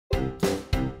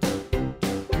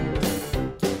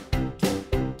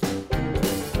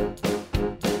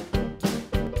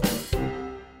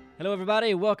Hello,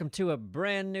 everybody. Welcome to a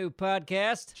brand new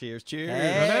podcast. Cheers, cheers.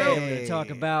 Hey. We're going to talk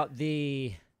about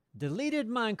the deleted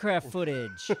Minecraft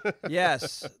footage.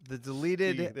 Yes, the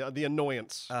deleted. The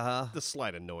annoyance. Uh-huh. The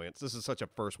slight annoyance. This is such a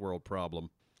first world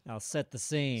problem. I'll set the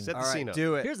scene. Set the All scene right, up.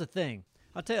 do it. Here's the thing.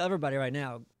 I'll tell everybody right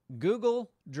now, Google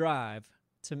Drive,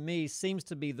 to me, seems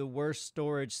to be the worst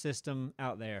storage system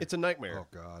out there. It's a nightmare. Oh,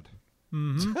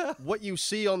 God. What you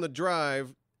see on the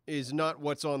drive is not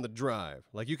what's on the drive.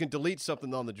 Like, you can delete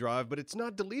something on the drive, but it's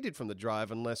not deleted from the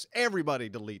drive unless everybody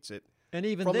deletes it And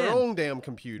even from then, their own damn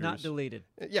computers. not deleted.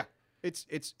 Yeah.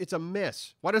 It's a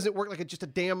mess. Why doesn't it work like it's just a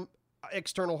damn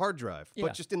external hard drive, Yeah.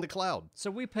 but just in the cloud?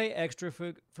 So we pay extra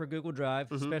for Google Drive,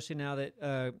 Mm-hmm. especially now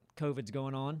that COVID's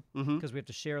going on, because we have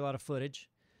to share a lot of footage.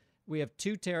 We have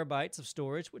 2 terabytes of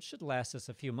storage, which should last us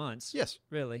a few months. Yes.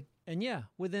 Really. And yeah,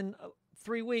 within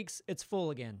 3 weeks, it's full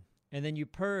again. And then you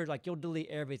purge, like you'll delete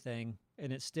everything,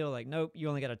 and it's still like, nope, you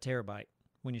only got a terabyte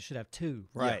when you should have 2.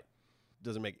 Right.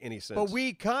 Doesn't make any sense. But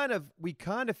we kind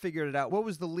of figured it out. What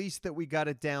was the least that we got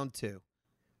it down to?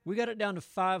 We got it down to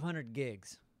 500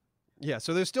 gigs. Yeah,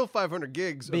 so there's still 500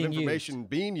 gigs Being of information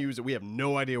being used that we have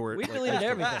no idea where We it deleted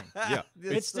everything. Yeah.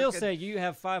 It still say you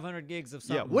have 500 gigs of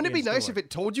Yeah, something. wouldn't it be being nice stored. if it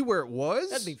told you where it was?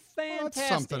 That'd be Well, fantastic. that's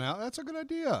something else. That's a good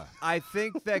idea. I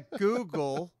think that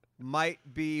Google might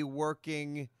be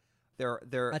working.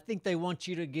 I think they want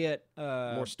you to get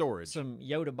More storage. some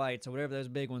Yoda bytes or whatever those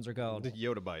big ones are called. The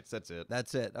Yoda bytes, that's it.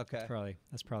 That's it. Okay.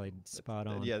 That's probably spot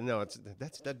on. Yeah, no,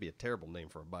 that'd be a terrible name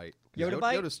for a byte. 'Cause Yoda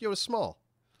byte? Yoda's small.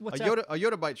 What's a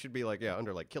Yoda byte should be like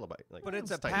under like kilobyte. Like, But it's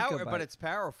a tiny. power. Gigabyte. But it's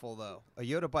powerful though. A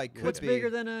Yoda byte could What's be bigger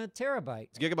than a terabyte?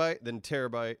 It's gigabyte, then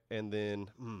terabyte, and then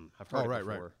I've heard Oh, it right,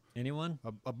 before. Anyone?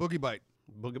 A boogie bite.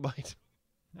 Boogabyte,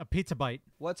 A pizza bite.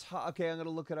 What's okay? I'm gonna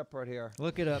look it up right here.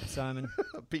 Look it up, Simon.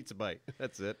 a pizza byte.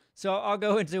 That's it. So I'll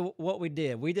go into what we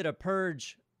did. We did a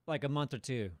purge like a month or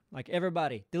two. Like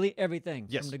everybody, delete everything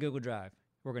Yes. from the Google Drive.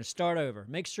 We're going to start over.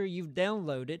 Make sure you've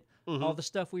downloaded all the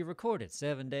stuff we recorded.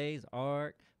 7 Days,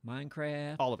 Ark,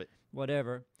 Minecraft, All of it,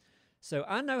 whatever. So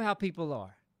I know how people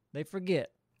are. They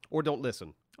forget. or don't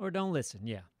listen. Or don't listen,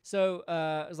 yeah. So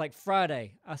it was like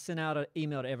Friday. I sent out an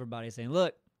email to everybody saying,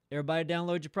 look, everybody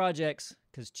download your projects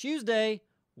because Tuesday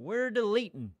we're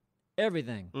deleting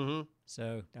everything. Mm-hmm.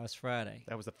 So that was Friday.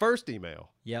 That was the first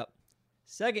email. Yep.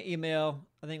 Second email,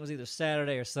 I think it was either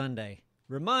Saturday or Sunday.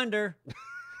 Reminder,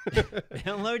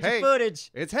 download your Hey. footage.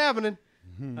 It's happening.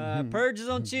 Purge is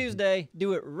on Tuesday.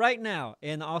 Do it right now.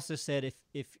 And also said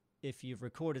if you've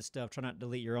recorded stuff, try not to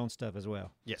delete your own stuff as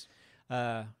well. Yes.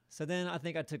 So then I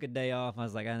think I took a day off. I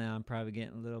was like, I know I'm probably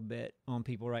getting a little bit on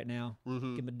people right now. Give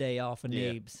them a day off of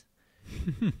Yeah. Neebs.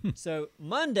 So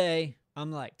Monday,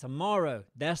 I'm like, tomorrow,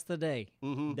 that's the day.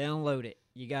 Download it.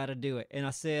 You got to do it. And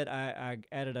I said, I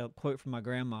added a quote from my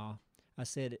grandma. I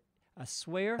said, I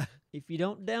swear, if you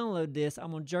don't download this,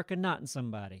 I'm going to jerk a knot in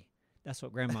somebody. That's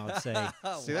what grandma would say.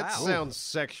 See, that sounds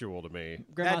sexual to me.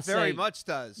 Grandma That very say, much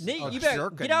does. Neat, A you better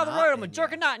jerk a get out of the knot road. I'm in going to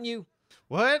jerk ya. a knot in you.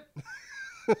 What?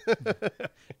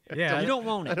 Yeah. You don't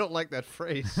want I it. don't like that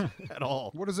phrase at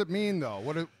all. What does it mean, though?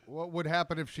 What would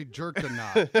happen if she jerked a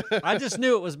knot? I just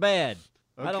knew it was bad.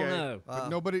 I don't Okay. know. But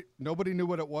nobody knew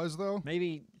what it was, though?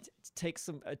 Maybe take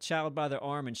a child by their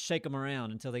arm and shake them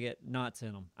around until they get knots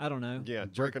in them. I don't know. Yeah,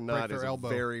 jerk a break knot their is elbow.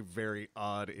 a very, very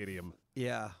odd idiom.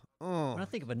 Yeah. When I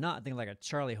think of a knot, I think of like a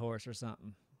Charlie horse or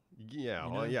something. Yeah,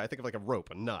 You know? yeah. I think of like a rope,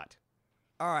 a knot.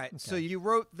 All right. So you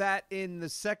wrote that in the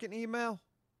second email.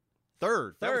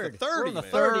 Third. That was Third. the third We're on the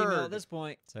email. third email Third. at this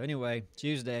point. So anyway,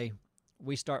 Tuesday,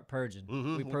 we start purging.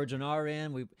 Mhm. We purge on our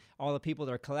end. All the people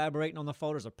that are collaborating on the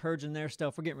folders are purging their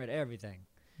stuff. We're getting rid of everything.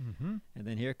 And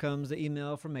then here comes the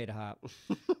email from Adahop.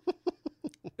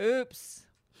 Oops.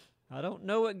 I don't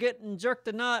know what getting jerked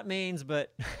a knot means,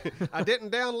 but I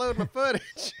didn't download my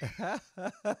footage.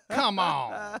 Come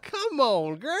on. Come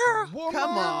on, girl.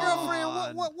 Come on.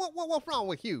 girlfriend. What's wrong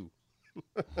with you?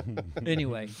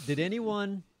 anyway, did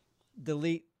anyone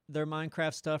delete their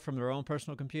Minecraft stuff from their own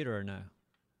personal computer or no?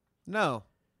 No.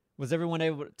 Was everyone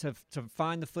able to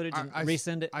find the footage and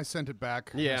resend it? I sent it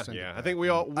back. Yeah, sent it yeah. I back. think we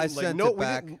all. I like, sent no, it we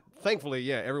back. didn't- Thankfully,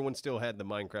 yeah, everyone still had the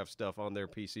Minecraft stuff on their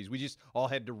PCs. We just all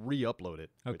had to re-upload it.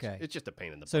 which Okay. it's just a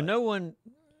pain in the So butt. no one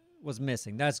was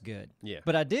missing. That's good. Yeah.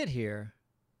 But I did hear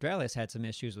Dralis had some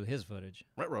issues with his footage.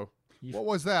 Retro. What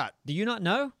was that? Do you not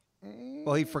know?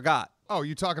 Well, he forgot. Oh,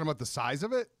 you talking about the size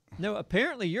of it? No,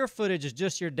 apparently your footage is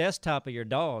just your desktop of your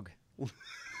dog.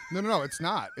 No, it's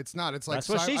not. It's not. It's like That's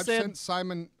what she said.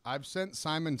 I've sent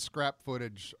Simon scrap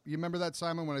footage. You remember that,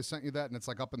 Simon, when I sent you that, and it's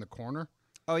like up in the corner?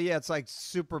 Oh yeah, it's like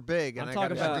super big, and I'm I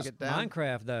talking gotta about take it down.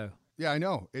 Minecraft, though. Yeah, I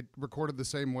know. It recorded the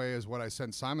same way as what I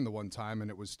sent Simon the one time, and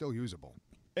it was still usable.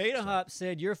 Ada Hop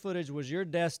said your footage was your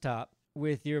desktop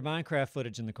with your Minecraft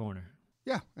footage in the corner.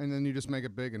 Yeah, and then you just make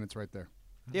it big and it's right there.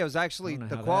 Yeah, it was actually, I don't know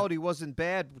the how quality wasn't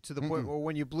bad to the point where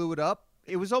when you blew it up,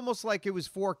 it was almost like it was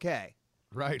 4K.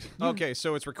 Right. Okay,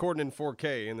 so it's recording in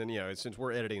 4K, and then since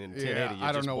we're editing in 1080, Yeah, you I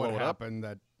don't just know blow what it up. happened.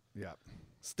 Yeah.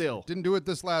 Still, Didn't do it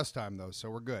this last time, though,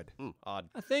 so we're good. odd.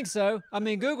 I think so. I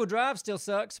mean, Google Drive still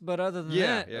sucks, but other than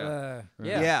Yeah, that,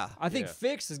 yeah. Yeah. I think Yeah.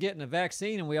 Fix is getting a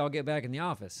vaccine and we all get back in the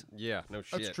office. Yeah, no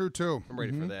shit. That's true, too. I'm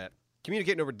ready for that.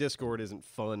 Communicating over Discord isn't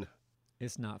fun.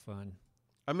 It's not fun.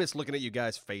 I miss looking at you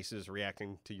guys' faces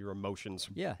reacting to your emotions.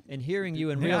 Yeah, and hearing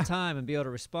you in real time and be able to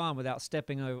respond without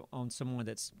stepping on someone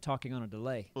that's talking on a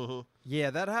delay. Yeah,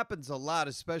 that happens a lot,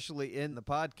 especially in the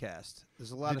podcast.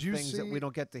 There's a lot Did of you things that see- we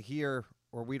don't get to hear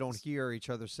or we don't hear each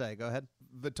other say. Go ahead.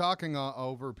 The talking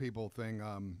over people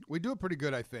thing, we do it pretty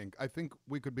good, I think. I think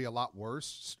we could be a lot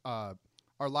worse. Our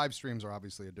live streams are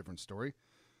obviously a different story,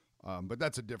 but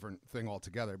that's a different thing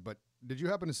altogether. But did you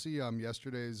happen to see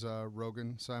yesterday's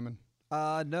Rogan, Simon?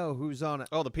 No, who's on it?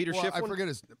 Oh, the Peter Well, Schiff I one? forget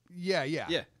his. Yeah.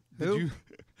 Yeah. Did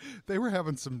they were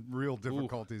having some real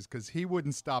difficulties because he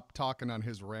wouldn't stop talking on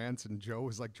his rants, and Joe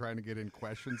was like trying to get in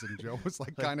questions, and Joe was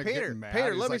like kind of Peter, getting mad.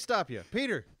 Peter, He's let me like, stop you.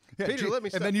 Peter, Yeah, Peter, let me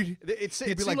and stop. then it he'd be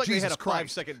seemed like, like they had "Jesus a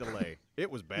Christ." 5-second delay.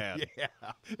 It was bad. Yeah,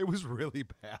 it was really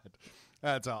bad.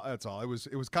 That's all. It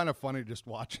was kind of funny just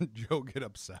watching Joe get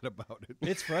upset about it.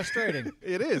 It's frustrating.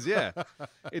 It is, yeah.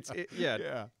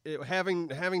 Yeah.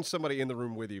 Having somebody in the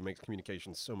room with you makes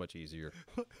communication so much easier.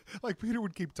 Like Peter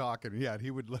would keep talking. Yeah, and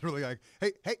he would literally like,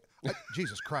 hey,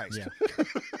 Jesus Christ. Yeah.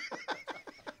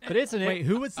 But it's an Wait,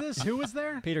 who was this? Who was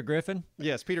there? Peter Griffin.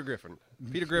 Yes, Peter Griffin.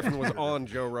 Peter Griffin was on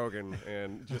Joe Rogan,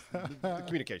 and just the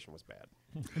communication was bad.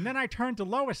 And then I turned to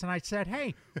Lois and I said,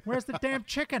 "Hey, where's the damn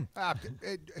chicken?"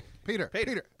 Peter.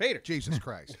 Jesus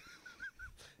Christ.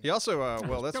 He also,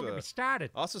 that's Don't get me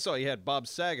started. also saw he had Bob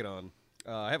Saget on.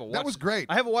 I haven't watched. That was great.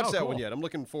 I haven't watched Oh, that one cool. yet. I'm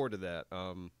looking forward to that.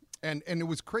 And it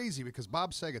was crazy because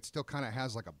Bob Saget still kind of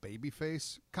has like a baby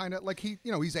face, kind of like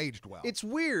he's aged well. It's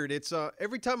weird. It's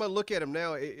every time I look at him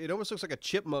now, it almost looks like a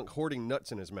chipmunk hoarding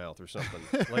nuts in his mouth or something.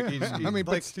 Like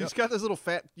he's got this little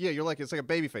fat. Yeah, you're like it's like a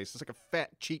baby face. It's like a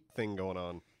fat cheek thing going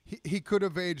on. he could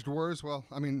have aged worse. Well,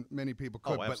 I mean, many people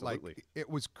could, but absolutely. like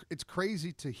it's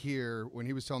crazy to hear when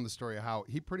he was telling the story of how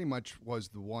he pretty much was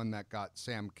the one that got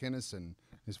Sam Kinison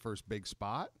his first big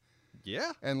spot.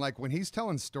 Yeah. And like when he's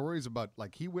telling stories about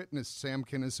like he witnessed Sam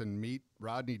Kinison meet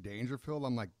Rodney Dangerfield,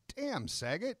 I'm like, damn,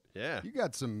 Saget, Yeah. you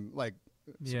got some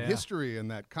Yeah. history in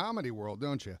that comedy world,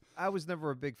 don't you? I was never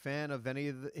a big fan of any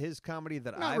of his comedy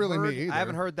that Not I've really me heard. either. I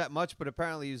haven't heard that much, but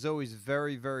apparently he's always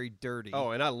very, very dirty. Oh,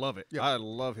 and I love it. Yeah. I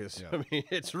love his. Yeah. I mean,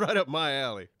 it's right up my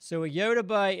alley. So a Yoda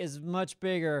bite is much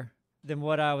bigger than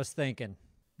what I was thinking.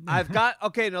 I've got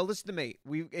okay. Now listen to me.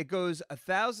 It goes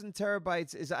 1,000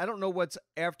 terabytes is I don't know what's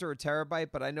after a terabyte,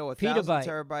 but I know 1,000 Petabyte.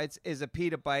 terabytes is a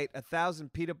petabyte.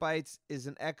 1,000 petabytes is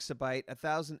an exabyte.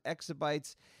 1,000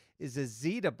 exabytes is a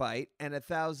zettabyte, and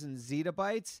 1,000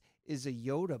 zettabytes is a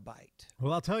Yoda byte.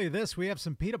 Well, I'll tell you this: we have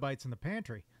some pita bites in the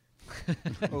pantry.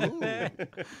 Ooh.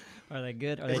 Are they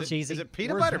good? Are they cheesy? Is it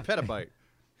petabyte or petabyte?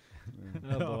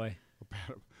 Oh boy.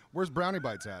 Where's Brownie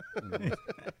Bites at?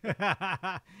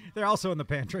 They're also in the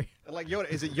pantry. Like Yoda,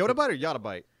 is it Yoda bite or Yoda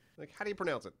bite? Like, how do you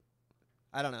pronounce it?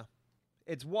 I don't know.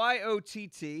 It's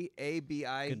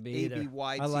YOTTABI Could be either.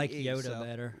 ABYTE. I like Yoda so-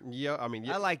 better. Yeah, I mean,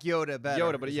 I like Yoda better.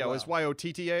 Yoda, but as yeah, well. it's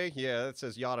YOTTA. Yeah, that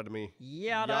says Yoda to me.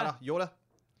 Yoda. Yoda.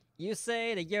 You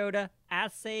say the Yoda, I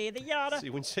say the Yoda. See,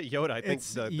 when you say Yoda, I think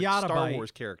It's the Yoda Star bite.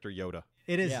 Wars character Yoda.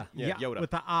 It is Yeah. Yeah, Yoda.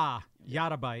 with the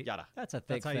Yoda bite. Yoda. That's a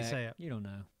thick That's how you fact. say it. You don't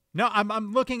know. No,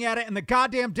 I'm looking at it in the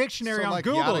goddamn dictionary So, on like,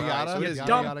 Google. yada, Right, yada, so it is yada,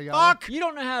 Dumb yada, yada. fuck. You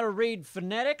don't know how to read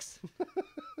phonetics?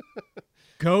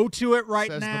 Go to it right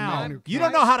Says the now. man who You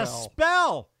don't can't know how to spell.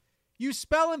 spell. You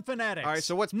spell in phonetics. All right,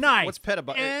 so what's Knife?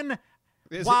 petabyte? N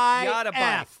Is it Y Yoda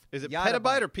bite? F. Is it Yoda petabyte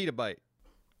bite. or petabyte?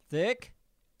 Thick?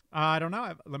 I don't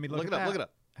know. Let me look, Look it at up. that. Look it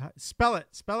up. Spell it.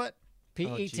 Spell it.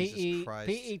 Jesus Christ.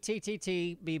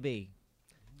 P-E-T-T-T-B-B.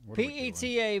 What are we doing? We're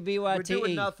P-E-T-A-B-Y-T-E.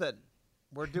 doing nothing.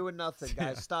 We're doing nothing,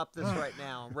 guys. Stop this right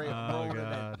now. I'm rolling it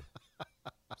in.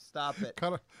 Stop it.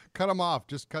 Cut them off.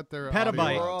 Just cut their Petabyte.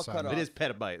 audio We're all out, cut Simon. off. It is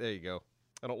petabyte. There you go.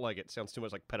 I don't like it. Sounds too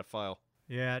much like pedophile.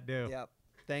 Yeah, I do. Yep.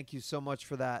 Thank you so much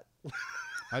for that.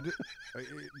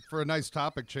 For a nice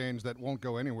topic change that won't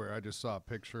go anywhere, I just saw a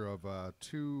picture of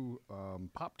 2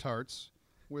 Pop-Tarts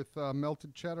with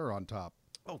melted cheddar on top.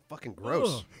 Oh, fucking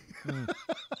gross. Ugh.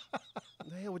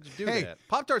 The hell would you do Hey. that?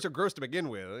 Pop-Tarts are gross to begin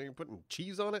with. You're putting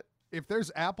cheese on it? If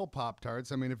there's apple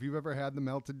Pop-Tarts, I mean, if you've ever had the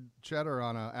melted cheddar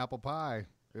on an apple pie,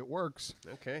 It works.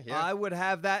 Okay, yeah. I would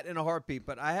have that in a heartbeat,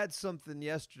 but I had something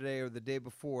yesterday or the day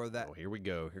before that Oh, here we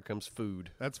go. Here comes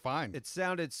food. That's fine. it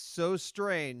sounded so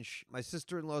strange. My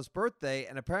sister-in-law's birthday,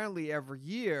 and apparently every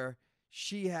year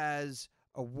she has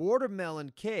a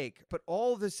watermelon cake. But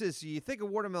all this is, so you think of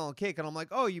watermelon cake, and I'm like,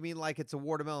 oh, you mean like it's a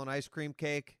watermelon ice cream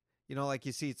cake? You know, like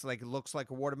you see, it's like it looks like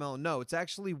a watermelon. No, it's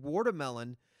actually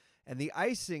watermelon, and the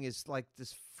icing is like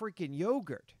this freaking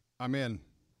yogurt. I'm in.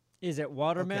 Is it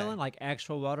watermelon, Okay. like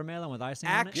actual watermelon with icing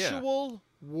on it? Actual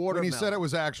watermelon. When he said it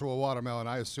was actual watermelon,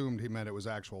 I assumed he meant it was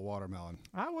actual watermelon.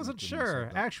 I wasn't Didn't say sure.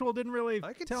 that. Actual didn't really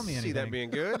I could tell me see anything. that being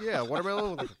good. Yeah,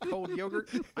 watermelon with a cold yogurt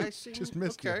icing. Just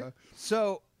missed okay. you. Huh?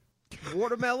 So,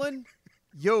 watermelon,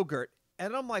 yogurt,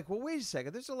 and I'm like, well, wait a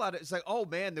second. There's a lot of. It's like, oh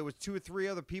man, there was 2 or 3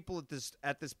 other people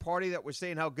at this party that were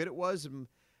saying how good it was, and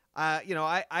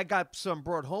I got some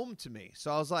brought home to me.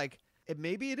 So I was like,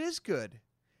 maybe it is good.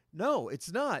 No,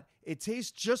 it's not. It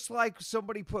tastes just like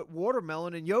somebody put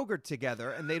watermelon and yogurt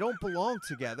together, and they don't belong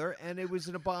together, and it was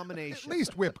an At abomination.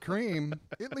 least whipped cream.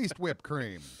 At least whipped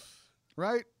cream.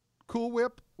 Right? Cool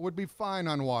Whip would be fine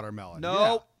on watermelon.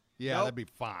 Nope. Yeah, Nope. that'd be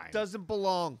fine. Doesn't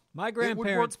belong. My would work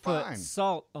grandparents put fine.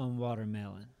 salt on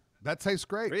watermelon. That tastes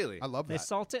great. Really? I love They that.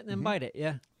 salt it and then bite it.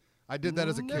 Yeah. I did that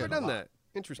as a kid. Never a done lot. that.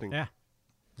 Interesting. Yeah.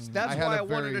 That's I had why a I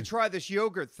wanted to very- try this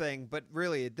yogurt thing, but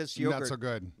really, this yogurt. Not so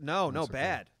good. No, Not so good.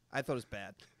 bad. I thought it was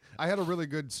bad. I had a really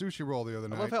good sushi roll the other I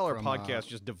night. love how our from, podcasts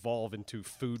just devolve into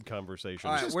food conversations.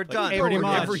 All right, Just we're like done. Pretty every,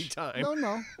 much. every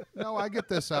time. No, I get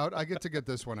this out. I get to get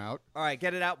this one out. All right,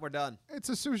 get it out. We're done. It's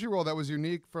a sushi roll that was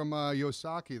unique from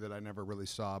Yosaki that I never really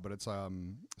saw, but it's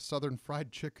Southern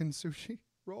fried chicken sushi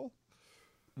roll.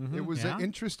 It was Yeah.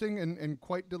 interesting and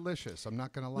quite delicious. I'm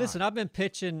not going to lie. Listen, I've been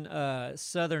pitching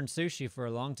Southern sushi for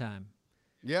a long time.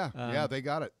 Yeah, they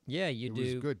got it. Yeah, you It was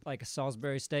do good. like a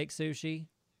Salisbury steak sushi,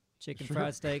 chicken Sure.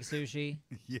 fried steak sushi.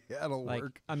 Yeah, it'll Like,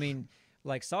 work. I mean,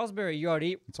 like Salisbury, you already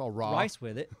eat It's all raw. rice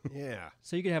with it. Yeah.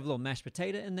 So you could have a little mashed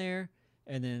potato in there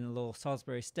and then a little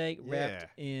Salisbury steak wrapped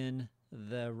in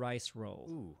the rice roll.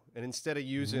 Ooh. And instead of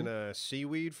using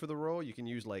seaweed for the roll, you can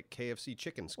use like KFC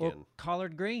chicken Or skin.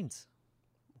 collard greens.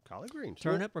 Collard greens.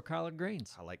 Turnip or collard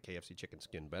greens. I like KFC chicken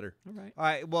skin better. All right. All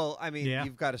right. Well, I mean, Yeah.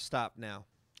 you've got to stop now.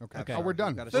 Okay. Okay. Oh, we're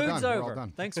done. Gotta We're Food's done. We're over. all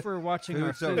done. Thanks for watching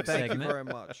our So food thank segment. you very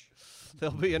much.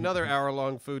 There'll be another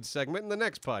hour-long food segment in the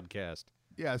next podcast.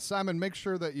 Yeah, Simon, make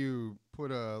sure that you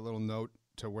put a little note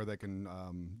to where they can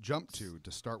jump to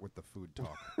start with the food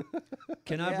talk.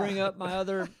 Can I bring up my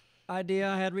other idea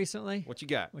I had recently? What you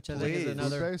got? Which I think is Please.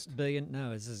 another Food-based? billion.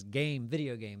 No, this is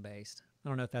video game based. I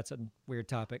don't know if that's a weird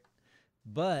topic,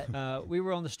 but we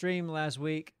were on the stream last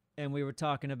week and we were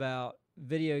talking about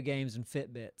video games and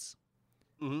Fitbits.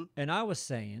 Mm-hmm. And I was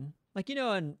saying, like, you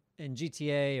know, in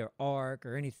GTA or Ark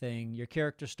or anything, your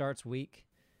character starts weak,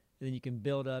 and then you can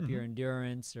build up your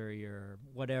endurance or your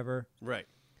whatever. Right.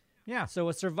 Yeah. So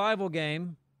a survival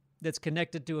game that's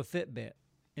connected to a Fitbit.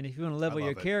 And if you want to level your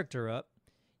love it. character up,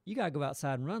 you got to go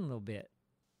outside and run a little bit.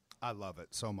 I love it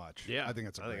so much. Yeah. I think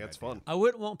it's a great that's idea. fun. I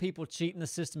wouldn't want people cheating the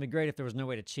system. It'd be great if there was no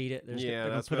way to cheat it. They're just Yeah,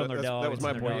 gonna that's put it on what- their dog. that was and my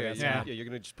send their point. dog Yeah, outside. you're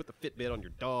gonna just put the Fitbit on your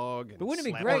dog. And But wouldn't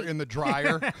it be slap great? Or in the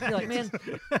dryer. You're like, man,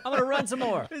 I'm gonna run some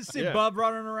more. See Yeah. Bub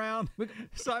running around.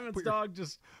 Simon's dog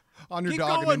just. on your Keep dog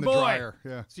and going, in the boy. dryer.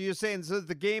 Yeah. So you're saying so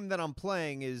the game that I'm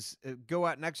playing is go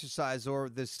out and exercise, or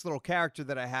this little character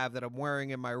that I have that I'm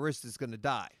wearing in my wrist is going to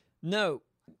die. No,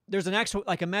 there's an actual,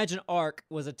 like, imagine Ark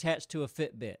was attached to a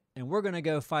Fitbit, and we're gonna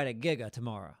go fight a Giga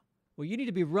tomorrow. Well, you need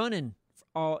to be running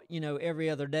every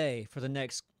other day for the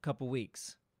next couple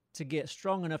weeks to get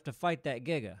strong enough to fight that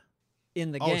Giga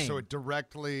in the Oh, game. so it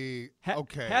directly. Ha-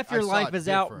 okay. half I your saw life it is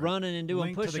out different. running and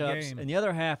doing Linked to the push-ups, game. and the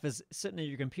other half is sitting at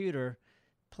your computer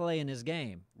playing his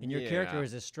game. And your character Yeah.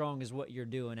 is as strong as what you're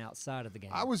doing outside of the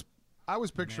game. I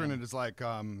was picturing it as like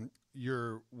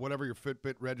your whatever your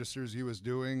Fitbit registers you was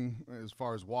doing as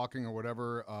far as walking or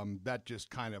whatever. That just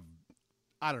kind of,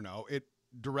 I don't know, it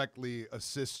directly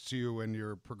assists you in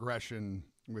your progression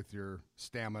with your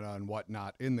stamina and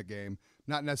whatnot in the game.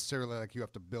 Not necessarily like you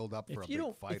have to build up for a if you big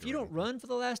don't fight. if you don't run for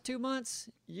the last 2 months,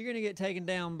 you're gonna get taken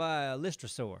down by a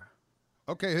Listrosaur.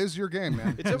 Okay, here's your game,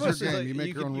 man. It's Here's almost your game. like You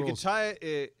make your own you rules. can tie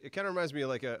it. It kind of reminds me of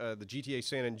like the GTA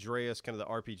San Andreas, kind of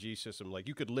the RPG system. Like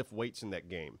you could lift weights in that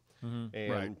game, and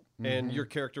Right. and your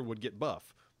character would get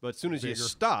buff. But as soon as you Bigger.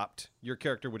 stopped, your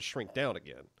character would shrink down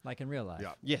again. Like in real life.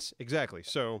 Yeah. Yes, exactly.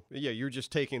 So yeah, you're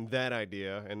just taking that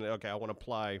idea and okay, I want to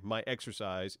apply my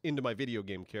exercise into my video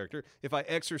game character. If I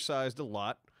exercised a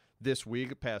lot this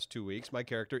week, past 2 weeks, my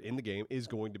character in the game is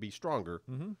going to be stronger.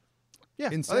 Mm-hmm.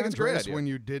 Yeah, In I San think it's a great Andreas, idea. when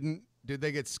you didn't, did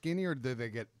they get skinny or did they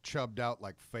get chubbed out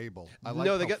like Fable? I like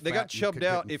no, how they got fat you chubbed could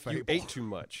get out in if you Fable. ate too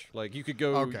much. Like you could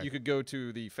go Okay. you could go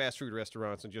to the fast food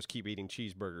restaurants and just keep eating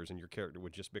cheeseburgers, and your character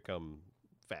would just become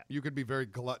fat. You could be very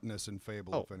gluttonous in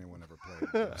Fable Oh. if anyone ever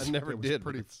played. I never it was did,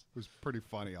 Pretty, but it was pretty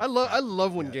funny. I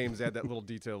love when games add that little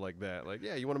detail like that. Like,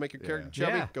 yeah, you want to make your character Yeah.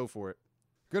 chubby? Yeah. Go for it.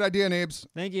 Good idea, Nabes.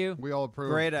 Thank you. We all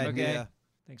approve. Great Okay. idea.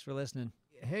 Thanks for listening.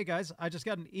 Hey guys, I just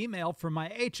got an email from my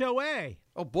HOA.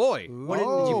 Oh boy. What did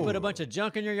you put a bunch of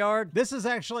junk in your yard? This is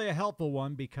actually a helpful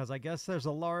one because I guess there's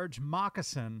a large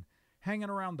moccasin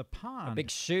hanging around the pond. A big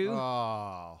shoe?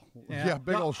 Oh, Yeah. yeah,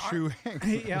 big No, old shoe hang.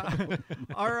 Yeah.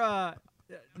 Our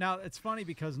now it's funny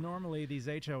because normally these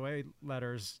HOA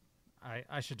letters,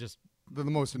 I should just They're the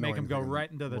most make annoying them go thing in the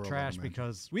right into the world, I trash imagine.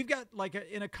 because we've got like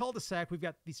in a cul-de-sac we've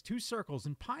got these 2 circles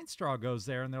and pine straw goes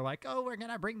there and they're like, oh, we're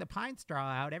gonna bring the pine straw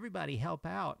out, everybody help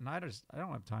out, and I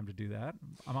don't have time to do that.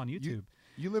 I'm on YouTube.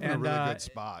 You live in a And, really good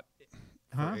spot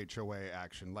for huh? HOA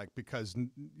action, like because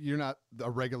you're not a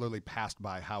regularly passed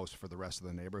by house for the rest of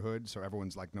the neighborhood, so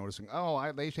everyone's like noticing.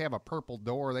 Oh, they should have a purple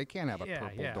door. They can't have a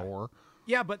purple door.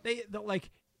 Yeah, but they'll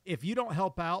like if you don't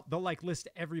help out, they'll like list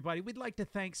everybody. We'd like to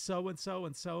thank so and so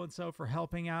and so and so for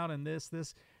helping out and this.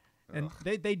 And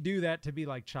they do that to be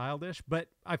like childish, but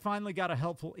I finally got a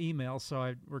helpful email,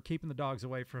 so we're keeping the dogs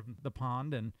away from the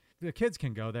pond, and the kids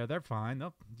can go there. They're fine.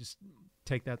 They'll just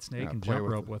take that snake Yeah, and play jump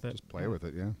rope with it. Just play with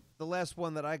it, yeah. The last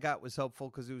one that I got was helpful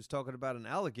because he was talking about an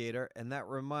alligator, and that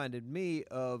reminded me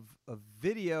of a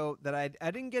video that I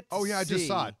didn't get to Oh yeah, I just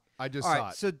saw see. it. I just All saw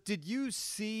right, it. so did you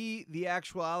see the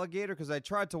actual alligator? Because I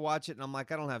tried to watch it, and I'm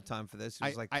like, I don't have time for this. It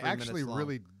was like I 3 minutes actually long.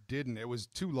 really didn't. It was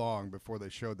too long before they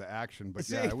showed the action. But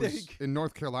See, yeah, it was think- in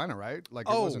North Carolina, right? Like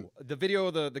it Oh, wasn't. the video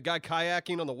of the guy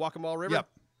kayaking on the Waccamaw River? Yep.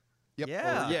 Yep.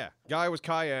 Yeah. Yeah. Guy was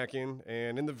kayaking,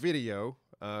 and in the video,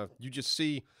 you just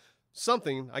see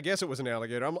something. I guess it was an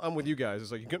alligator. I'm with you guys.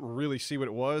 It's like you couldn't really see what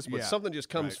it was, but Yeah, something just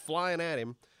comes right. flying at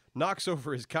him, knocks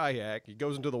over his kayak. He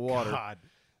goes into the water. God,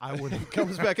 I would have.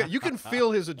 Comes back up. You can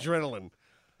feel his adrenaline.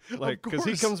 Like, because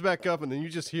he course. comes back up, and then you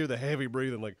just hear the heavy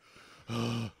breathing, like,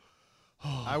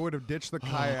 I would have ditched the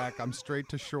kayak. I'm straight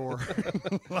to shore.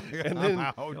 and I'm then,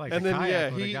 out. I feel like and the then kayak yeah,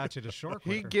 would've he got you to shore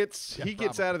he quicker.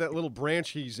 gets out of that little branch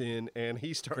he's in, and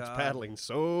he starts God. paddling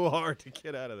so hard to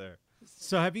get out of there.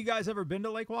 So have you guys ever been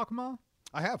to Lake Waccamaw?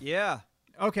 I have. Yeah.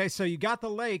 Okay, so you got the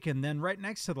lake, and then right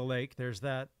next to the lake, there's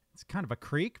that. It's kind of a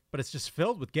creek, but it's just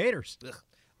filled with gators.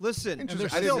 Listen, And Interesting.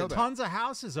 there's I didn't still know that. tons of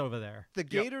houses over there. the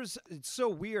gators, it's so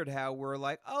weird how we're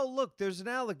like, oh, look, there's an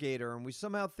alligator, and we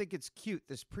somehow think it's cute,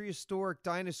 this prehistoric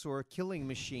dinosaur killing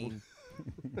machine.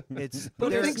 It's But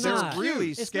they're, it's they're not.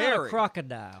 really It's scary. not a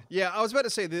crocodile. Yeah, I was about to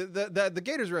say the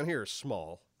gators around here are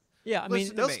small. Yeah, I Listen,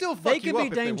 mean, they'll me. still they fuck you could up be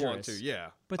if they want dangerous. to. Yeah.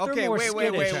 but they're Okay, more wait,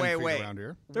 skittish. 10 feet wait. around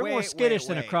here. They're more Wait, skittish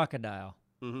than a wait. crocodile.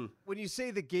 Mm-hmm. When you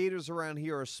say the gators around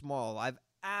here are small, I've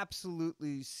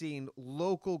absolutely seen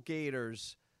local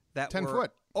gators that 10 were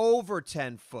foot. over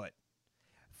 10 foot.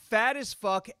 Fat as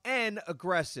fuck and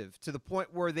aggressive to the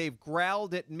point where they've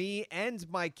growled at me and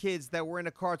my kids that were in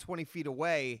a car 20 feet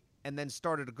away and then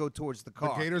started to go towards the The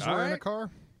car. gators All were in a right. car.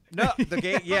 No, the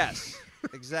gate. Yes,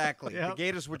 exactly. The Yep.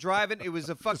 gators were driving. It was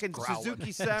a fucking growling.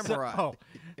 Suzuki Samurai. Oh,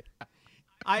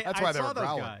 I That's why they saw were those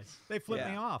growling. guys. They flipped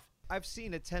Yeah. me off. I've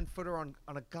seen a 10-footer on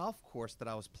a golf course that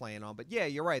I was playing on, but yeah,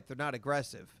 you're right. They're not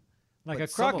aggressive. Like But a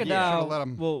some of them- crocodile Should've let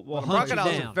 'em- will let 'em hunt you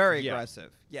Crocodiles down. are very Yeah.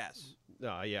 aggressive. Yes.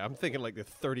 Yeah, I'm thinking like the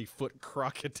 30-foot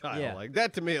crocodile. Yeah. Like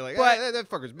that to me, like But- that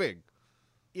fucker's big.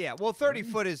 Yeah, well, 30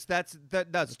 foot is that's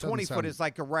 20 foot sound- is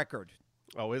like a record.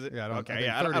 Oh, is it? Yeah, I don't, okay. I think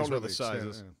Yeah, I 30 don't is know really the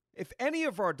sizes. yeah. If any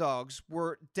of our dogs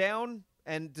were down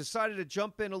and decided to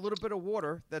jump in a little bit of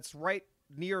water that's right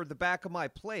near the back of my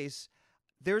place,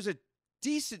 there's a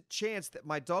decent chance that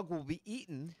my dog will be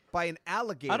eaten by an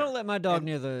alligator. I don't let my dog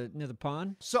And- near the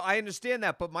pond. So I understand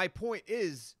that, but my point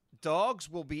is dogs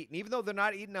will be eaten, even though they're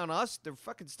not eating on us. They're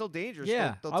fucking still dangerous.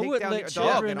 Yeah, they'll I take wouldn't down let a dog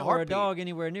in children a or a heartbeat. dog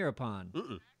anywhere near a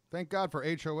pond. Thank God for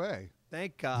HOA.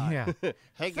 Thank God. Yeah.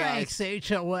 Hey Thanks, guys,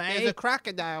 HOA. there's a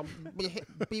crocodile.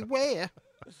 Beware.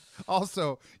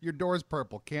 Also, your door's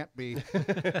purple. Can't be.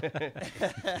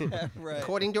 Right.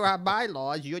 According to our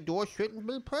bylaws, your door shouldn't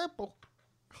be purple.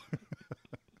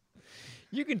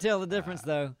 You can tell the difference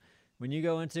though when you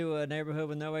go into a neighborhood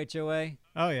with no HOA.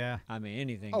 Oh yeah. I mean,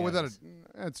 anything. Oh, without goes.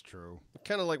 that's true.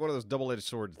 Kind of like one of those double-edged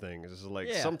sword things. It's like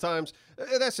Yeah. sometimes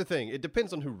that's the thing. It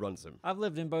depends on who runs them. I've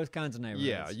lived in both kinds of neighborhoods.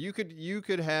 Yeah, you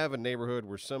could have a neighborhood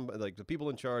where some like the people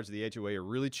in charge of the HOA are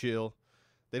really chill.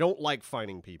 They don't like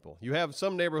fining people. You have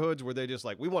some neighborhoods where they just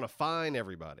like, we want to fine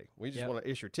everybody. We just Yep. want to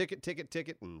issue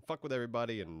ticket, and fuck with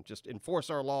everybody and just enforce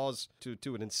our laws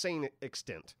to an insane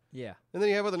extent. Yeah. And then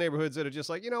you have other neighborhoods that are just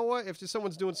like, you know what? If just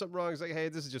someone's doing something wrong, it's like, hey,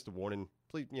 this is just a warning.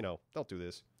 Please, don't do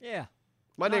this. Yeah.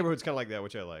 My neighborhood's kind of like that,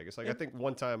 which I like. It's like, I think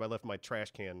one time I left my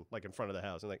trash can like in front of the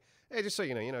house. And like, hey, just so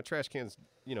you know, trash cans,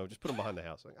 just put them behind the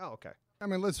house. Like, oh, okay. I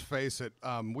mean, let's face it.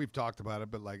 We've talked about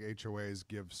it, but like HOAs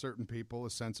give certain people a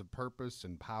sense of purpose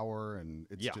and power, and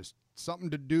it's Yeah. just something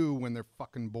to do when they're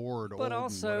fucking bored, But old,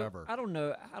 also, and whatever. I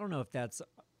don't know if that's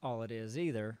all it is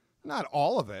either. Not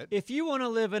all of it. If you want to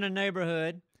live in a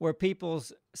neighborhood where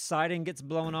people's siding gets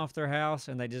blown off their house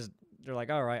and they're like,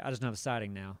 all right, I just don't have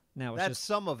siding now. Now it's That's just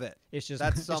some of it. it's just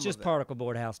that's some it's just of it. particle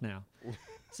board house now.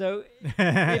 So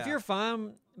if you're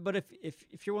fine, but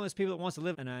if you're one of those people that wants to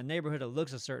live in a neighborhood that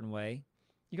looks a certain way,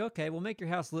 you go, okay, well, make your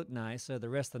house look nice so the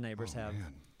rest of the neighbors have.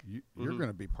 Man, you're going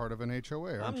to be part of an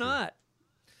HOA, aren't I'm you? not,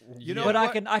 You know but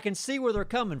what? I can see where they're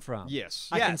coming from. Yes.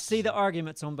 I can Yes. see the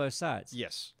arguments on both sides.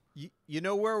 Yes. You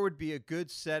know where would be a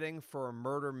good setting for a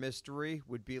murder mystery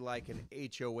would be like an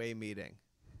HOA meeting.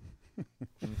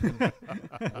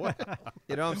 What?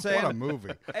 You know what I'm saying? What a movie.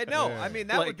 Hey, no, Yeah. I mean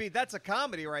that's Like- a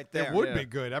comedy right there. It would Yeah. be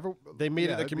good. They meet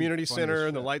Yeah, at the it'd be community funny as center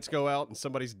and the shit. lights go out and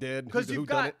somebody's dead. Because Who you've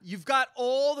done got it? you've got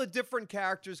all the different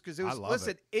characters. Because it I was love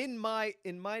listen it. in my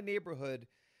neighborhood,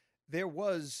 there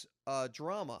was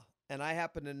drama, and I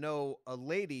happen to know a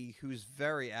lady who's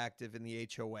very active in the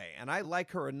HOA, and I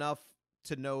like her enough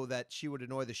to know that she would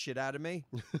annoy the shit out of me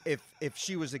if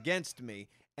she was against me.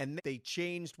 And they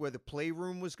changed where the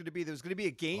playroom was going to be. There was going to be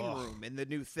a game room in the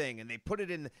new thing, and they put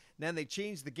it in. Then they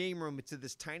changed the game room into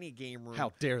this tiny game room.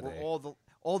 How dare where they.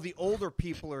 all the older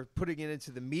people are putting it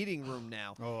into the meeting room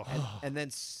now. And then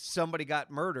somebody got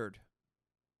murdered.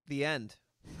 The end.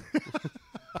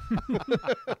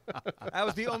 That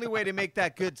was the only way to make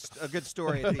that a good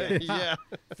story at the end. Yeah.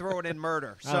 Throw it in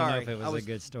murder. I don't know Sorry, if it was I a was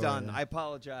good story, Done. though. I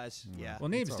apologize. Yeah. Well,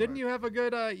 Neebs, didn't you have a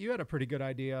good? You had a pretty good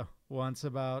idea once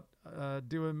about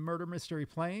doing murder mystery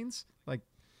planes, like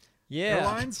Yeah.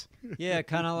 airlines. Yeah,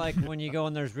 kind of like when you go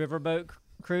on those riverboat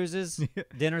cruises,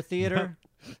 dinner theater.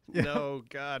 No,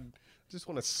 God. Just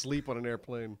want to sleep on an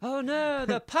airplane. Oh no,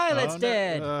 the pilot's Oh, no.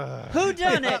 dead. Who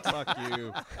done it? Fuck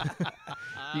you.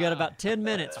 You got about 10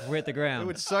 minutes before we hit the It ground.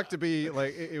 would suck to be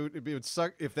like it would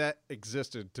suck if that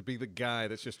existed to be the guy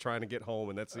that's just trying to get home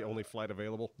and that's the only flight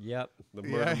available. Yep. The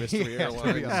Murder Mystery yeah,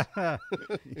 Airlines. Yep.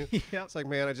 It's like,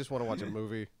 man, I just want to watch a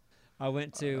movie. I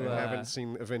went to. I haven't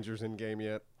seen Avengers Endgame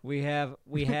yet. We have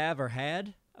or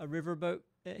had a riverboat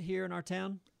here in our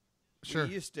town. Sure.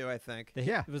 We used to, I think.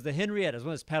 It was the Henrietta. It's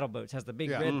one of those paddle boats. Has the big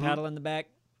Yeah. red paddle in the back,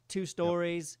 2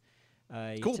 stories.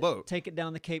 You Cool boat. Take it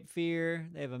down the Cape Fear.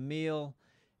 They have a meal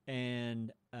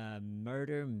and a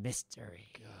murder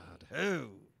mystery. God. Ooh.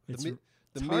 It's, the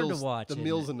it's hard meal's, to watch. The isn't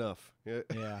meal's it? enough. Yeah.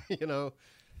 Yeah.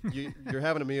 You're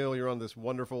having a meal. You're on this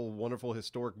wonderful, wonderful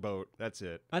historic boat. That's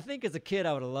it. I think as a kid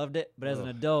I would have loved it, but as an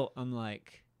Ugh. adult I'm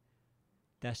like,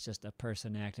 that's just a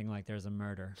person acting like there's a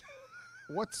murder.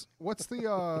 What's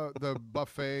the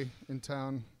buffet in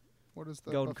town? What is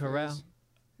the Golden buffets? Corral?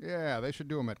 Yeah, they should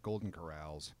do them at Golden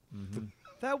Corrals.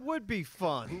 That would be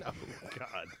fun.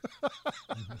 God.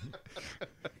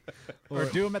 Or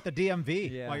do them at the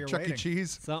DMV Yeah. while you're Chuck E. waiting.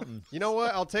 Cheese. Something. You know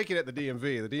what? I'll take it at the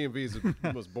DMV. The DMV is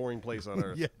the most boring place on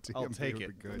earth. Yeah, I'll DMV take would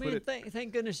it. be I good. mean,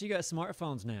 thank goodness you got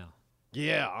smartphones now.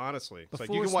 Yeah, honestly. It's like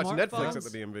you Before can watch Netflix at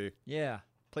smartphones? the DMV. Yeah.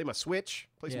 Play my Switch.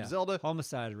 Play Yeah. some Zelda.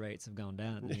 Homicide rates have gone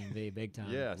down at the DMV big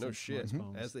time. Yeah, no since shit.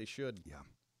 smartphones. As they should. Yeah.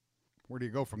 Where do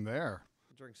you go from there?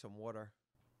 Drink some water.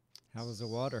 How was the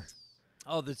water?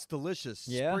 Oh, that's delicious.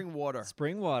 Yeah? Spring water.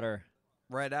 Spring water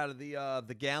Right out of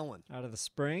the gallon. out of the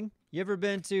spring. You ever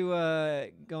been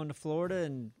to going to Florida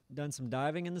and done some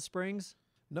diving in the springs?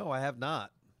 No, I have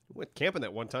not. Went camping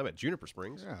that one time at Juniper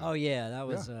Springs. Yeah. Oh yeah, that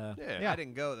was. Yeah. I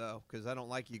didn't go though because I don't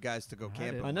like you guys to go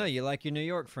camping. I know you like your New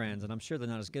York friends, and I'm sure they're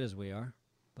not as good as we are.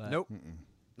 But Nope.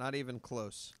 Not even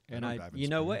close. And don't dive in you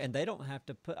know what? springs. And they don't have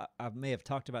to put. I may have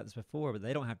talked about this before, but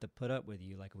they don't have to put up with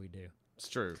you like we do. It's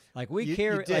true. Like we You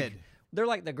care. did. Like, they're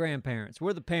like the grandparents.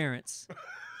 We're the parents,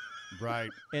 Right.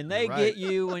 and they Right. get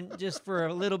you and just for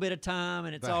a little bit of time,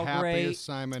 and it's the all happiest great.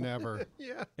 Simon ever.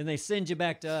 Yeah. And they send you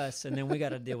back to us, and then we got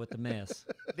to deal with the mess.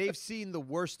 They've seen the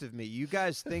worst of me. You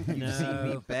guys think you've No, seen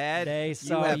me bad? They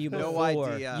saw have you no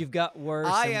before. idea. You've got worse,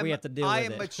 I and am. we have to deal I with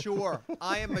am it. mature.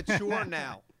 I am mature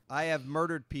now. I have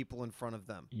murdered people in front of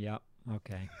them. Yep.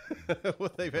 Okay. Well,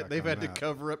 they've Back had on to that.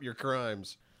 cover up your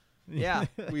crimes. Yeah,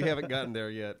 We haven't gotten there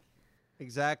yet.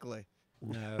 exactly.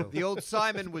 No. The old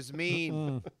Simon was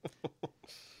mean.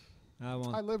 I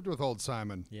won't. I lived with old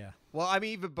Simon. Yeah. Well, I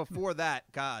mean, even before that,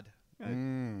 God.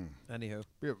 Anywho.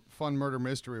 Be a fun murder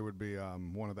mystery would be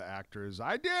one of the actors.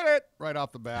 I did it right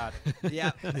off the bat.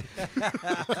 Yeah.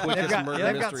 Quickest murder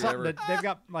They've got mystery something. ever. They've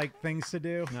got like things to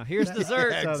do. Now here's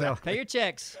dessert. So they'll- Pay your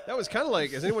checks. That was kind of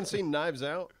like. Has anyone seen Knives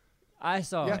Out? I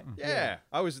saw Yeah. it. Yeah,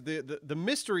 I was the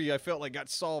mystery. I felt like got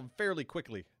solved fairly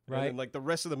quickly, Right. And then, like the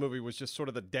rest of the movie was just sort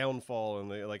of the downfall and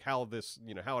the, like how this,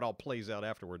 how it all plays out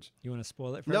afterwards. You want to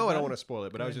spoil it for No, I everybody? don't want to spoil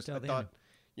it, but Go I was ahead just and I tell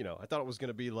thought, I thought it was going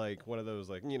to be like one of those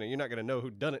like you're not going to know who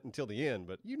done it until the end,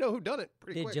 but you know who done it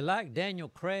pretty Did quick. you like Daniel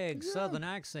Craig's southern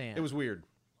accent? It was weird.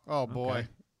 Oh boy.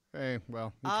 Hey,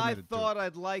 well, he I committed to it. thought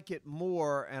I'd like it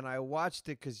more, and I watched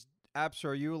it because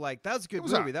Absar, you were like, "That was a good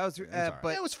was movie." alright. That was, It was alright.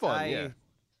 but It was fun, I- yeah.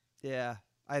 yeah.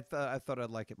 I thought I'd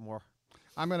like it more.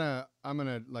 I'm gonna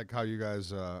like how you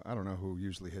guys. I don't know who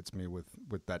usually hits me with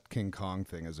that King Kong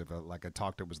thing, as if I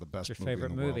thought it was the best What's your movie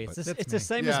favorite in the movie? world. It's, but- the, it's the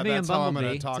same yeah, as me and that's how I'm Bumblebee.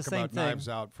 gonna It's talk the same about thing. Knives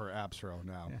Out for Absro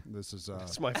now. This is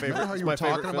It's my Is favorite. that how it's you my were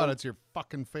talking favorite about? film. It's your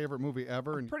fucking favorite movie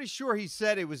ever. And Pretty sure he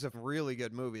said it was a really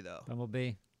good movie, though.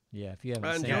 Bumblebee. Yeah, if you haven't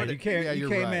I seen enjoyed it. it. You came, Yeah, you you're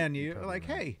came right. in. You're You're probably like,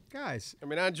 right. hey guys, I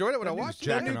mean, I enjoyed it when I that new- watched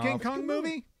that it. new jacking King off. Kong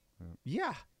movie.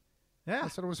 Yeah, yeah. I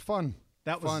said it was fun.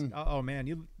 That was fun. oh man,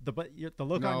 the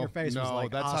look no, on your face no, was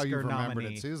like that's Oscar how you remembered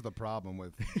nominee. it. See, is the problem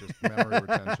with just memory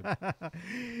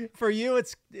retention. For you,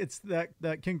 it's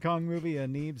that King Kong movie,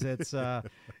 Neebs.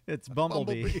 It's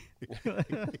Bumblebee.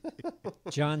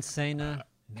 John Cena.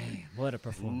 Man, what a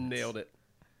performance. Nailed it.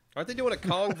 Aren't they doing a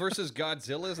Kong versus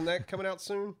Godzilla? Isn't that coming out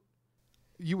soon?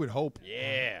 You would hope.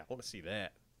 Yeah, I want to see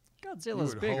that.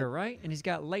 Godzilla's would bigger, hope. right? And he's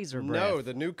got laser breath. No,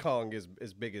 the new Kong is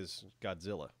as big as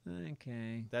Godzilla.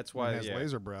 Okay. That's It why has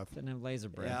laser breath. Doesn't have laser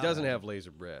breath. He doesn't have laser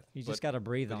breath. You but- just got to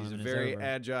breathe but on he's him. a and it's very over.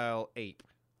 agile ape.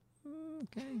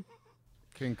 Okay.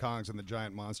 King Kong's in the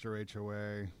giant monster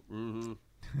HOA. Mm-hmm.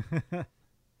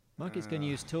 Monkeys can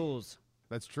use tools.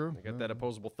 That's true. I got that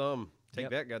opposable thumb. Take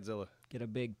that, Godzilla. Get a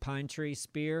big pine tree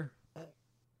spear.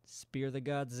 Spear the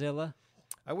Godzilla.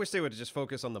 I wish they would just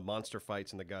focus on the monster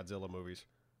fights in the Godzilla movies.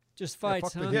 Just Yeah,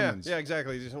 fights, fuck the huh? humans. Yeah,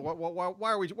 exactly. Just,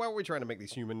 why are we trying to make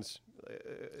these humans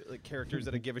like characters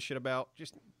that I give a shit about?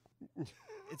 Just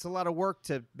It's a lot of work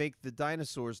to make the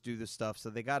dinosaurs do this stuff, so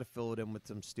they got to fill it in with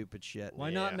some stupid shit. Why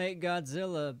not make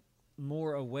Godzilla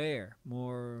more aware,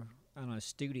 more, I don't know,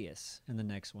 studious in the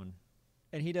next one?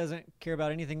 And he doesn't care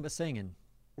about anything but singing.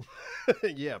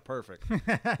 yeah, perfect.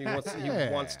 He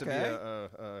wants to be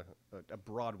a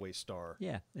Broadway star.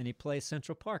 Yeah, and he plays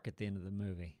Central Park at the end of the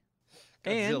movie.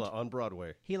 And Godzilla on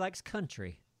Broadway. he likes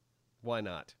country. Why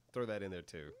not? Throw that in there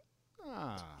too.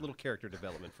 Ah. Little character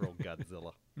development for old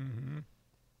Godzilla.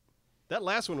 That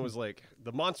last one was like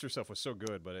the monster stuff was so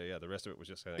good, but yeah, the rest of it was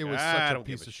just kind of. It was I such a don't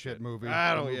give piece of shit shit movie. I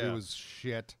The don't. movie Yeah. was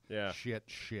shit. Yeah. Shit.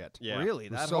 Yeah. Really?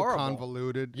 It was That so horrible?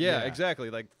 convoluted. Yeah, exactly.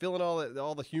 Like filling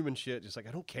all the human shit. Just like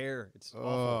I don't care. It's awful.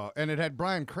 Oh, and it had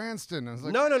Bryan Cranston. I was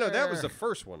like, No. That was "Eh." the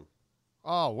first one.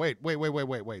 Oh, wait.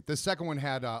 The second one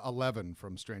had 11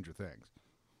 from Stranger Things.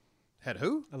 Had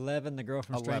who? 11, the girl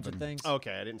from Stranger 11. Things.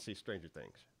 Okay, I didn't see Stranger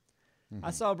Things.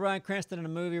 I saw Bryan Cranston in a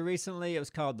movie recently. It was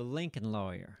called The Lincoln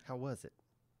Lawyer. How was it?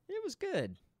 It was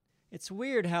good. It's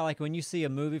weird how, like, when you see a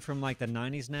movie from, like, the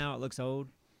 90s now, it looks old.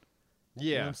 Yeah,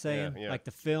 You know what I'm saying? Yeah, Like,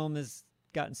 the film has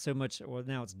gotten so much, well,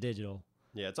 now it's digital.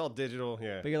 yeah, it's all digital.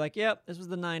 Yeah. But you're like, yep, this was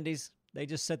the 90s. They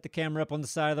just set the camera up on the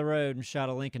side of the road and shot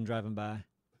a Lincoln driving by.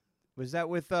 Was that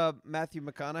with Matthew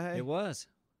McConaughey? It was.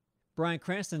 Bryan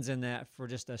Cranston's in that for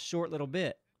just a short little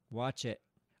bit. Watch it.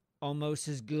 Almost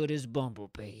as good as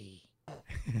Bumblebee.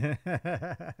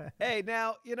 Hey,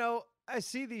 now, I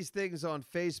see these things on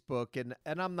Facebook,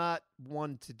 and I'm not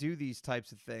one to do these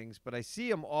types of things, but I see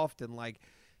them often, like,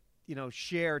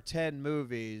 share 10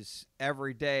 movies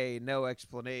every day, no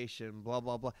explanation, blah,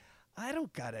 blah, blah. I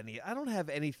don't have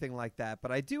anything like that,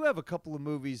 but I do have a couple of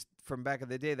movies from back in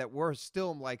the day that were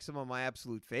still, like, some of my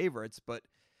absolute favorites, but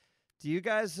do you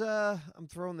guys, I'm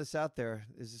throwing this out there,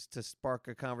 is this to spark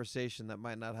a conversation that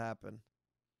might not happen?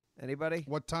 Anybody?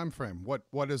 What time frame?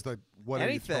 What is the what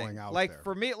Anything. are you throwing out like there?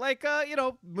 for me, like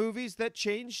movies that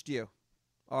changed you.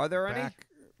 Are there any?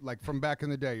 Like from back in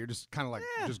the day, you're just kind of like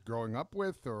just growing up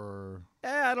with, or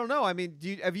I don't know. I mean,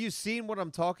 have you seen what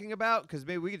I'm talking about? Because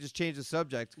maybe we could just change the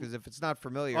subject. Because if it's not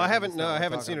familiar, Well, I then haven't. it's No, not I what I'm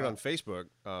haven't seen it talking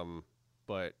on Facebook.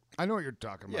 But I know what you're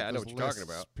talking about. Yeah, I know Those what you're talking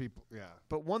lists, about. People, yeah.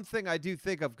 But one thing I do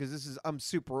think of, because I'm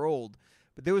super old,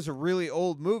 but there was a really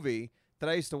old movie that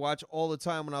I used to watch all the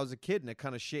time when I was a kid, and it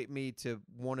kind of shaped me to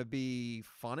want to be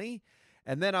funny.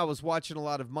 And then I was watching a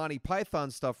lot of Monty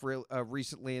Python stuff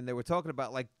recently, and they were talking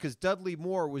about, like, because Dudley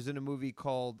Moore was in a movie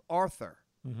called Arthur.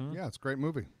 Yeah, it's a great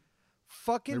movie.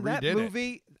 Fucking They that redid it.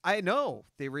 movie, I know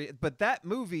but that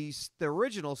movie, the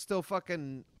original, still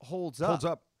fucking holds up. Holds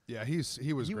up. Yeah, he was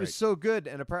He great. was so good,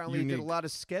 and apparently he did a Unique. lot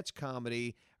of sketch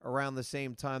comedy around the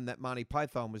same time that Monty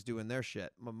Python was doing their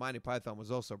shit. Monty Python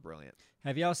was also brilliant.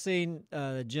 Have y'all seen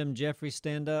Jim Jeffries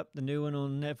stand up, the new one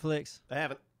on Netflix? I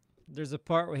haven't. There's a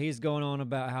part where he's going on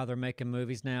about how they're making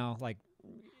movies now, like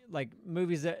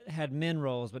movies that had men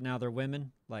roles, but now they're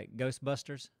women, like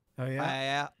Ghostbusters. Oh yeah.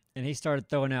 Yeah. And he started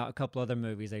throwing out a couple other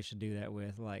movies they should do that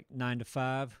with, like 9 to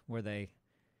 5, where they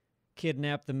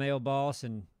kidnap the male boss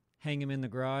and hang him in the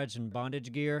garage in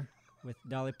bondage gear with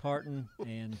Dolly Parton.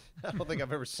 And I don't think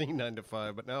I've ever seen 9 to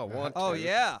 5, but now I want Oh to.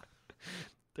 yeah.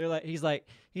 they're like, he's like,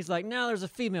 now there's a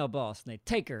female boss, and they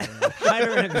take her and they hide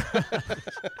her in a garage.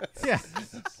 Yeah.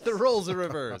 The roles are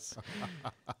reversed.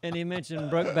 And he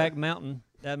mentioned Brokeback Mountain.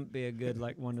 That'd be a good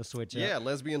one to switch Yeah, up.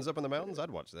 lesbians up in the mountains.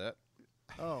 I'd watch that.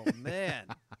 Oh man.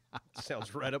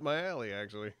 Sounds right up my alley,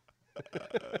 actually.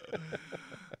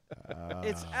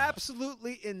 It's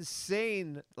absolutely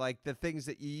insane, like the things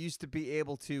that you used to be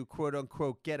able to quote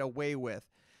unquote get away with.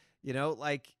 You know,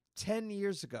 like 10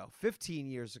 years ago, 15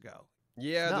 years ago.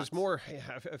 Yeah, Nuts. there's more.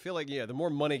 I feel like the more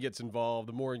money gets involved,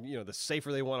 the more the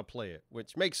safer they want to play it,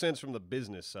 which makes sense from the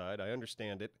business side. I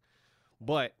understand it,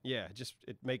 but yeah,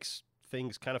 it makes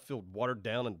things kind of feel watered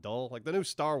down and dull. Like the new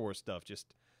Star Wars stuff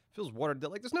just feels watered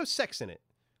down. Like there's no sex in it.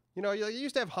 You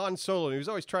used to have Han Solo, and he was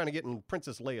always trying to get in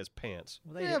Princess Leia's pants.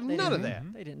 Well, they have none of that.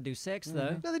 They didn't do sex,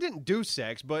 though. No, they didn't do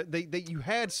sex, but you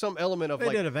had some element of They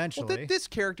like, did eventually. Well, this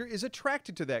character is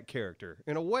attracted to that character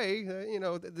in a way.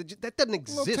 That doesn't a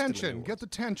exist. little in the tension. new Get ones. the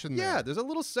tension Yeah, there. there's a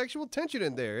little sexual tension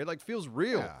in there. It feels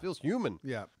real. Yeah. Feels human.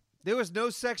 Yeah. There was no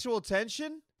sexual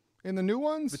tension? In the new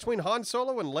ones? Between Han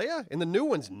Solo and Leia? In the new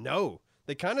ones, no.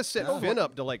 They kind of set Finn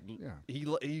up to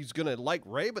he's gonna like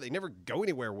Rey, but they never go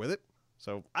anywhere with it.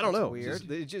 So I don't That's know.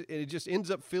 weird. It just ends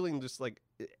up feeling just like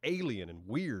alien and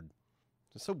weird.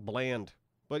 It's so bland.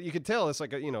 But you can tell it's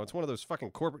like it's one of those fucking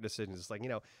corporate decisions. It's like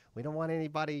we don't want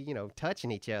anybody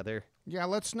touching each other. Yeah,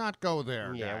 let's not go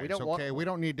there, Yeah, guys. we don't want- okay, we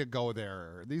don't need to go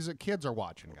there. These kids are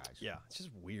watching, guys. Yeah, it's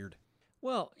just weird.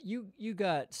 Well, you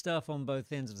got stuff on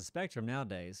both ends of the spectrum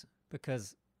nowadays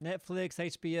because Netflix,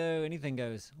 HBO, anything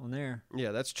goes on there.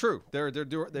 Yeah, that's true. There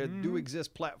do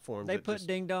exist platforms. They that put just-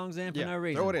 ding dongs in for Yeah, no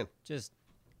reason. throw it in. Just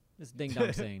this ding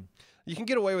dong scene. You can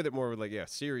get away with it more with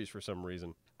series for some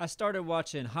reason. I started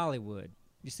watching Hollywood.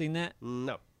 You seen that?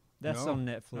 No. That's No. on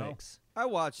Netflix. I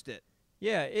watched it.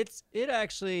 Yeah, it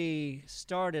actually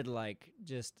started like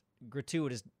just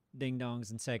gratuitous ding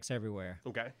dongs and sex everywhere.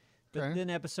 Okay. But Okay. then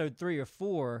episode 3 or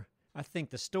 4, I think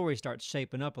the story starts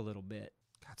shaping up a little bit.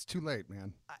 That's too late,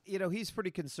 man. He's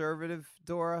pretty conservative,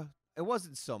 Dora. It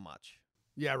wasn't so much.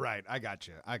 Yeah, right. I got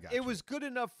you. It was good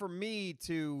enough for me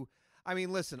to. I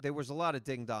mean, listen, there was a lot of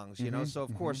ding dongs, so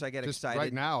of course I get Just excited.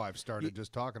 right now, I've started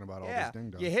just talking about all yeah, this ding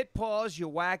dong. you hit pause, you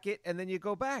whack it, and then you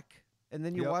go back, and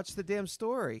then you Yep. watch the damn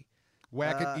story.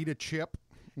 Whack it, eat a chip.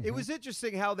 It was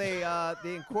interesting how they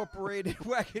incorporated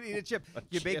whack it, eat a chip.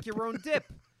 You make your own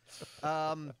dip.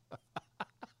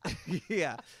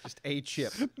 Yeah, Just a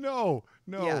chip. No.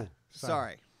 yeah.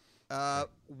 Sorry.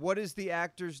 What is the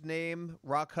actor's name?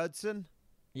 Rock Hudson.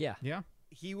 Yeah. Yeah.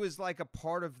 He was like a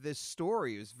part of this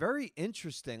story. It was very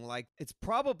interesting. Like it's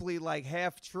probably like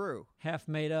half true. Half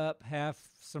made up, half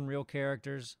some real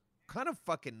characters. Kind of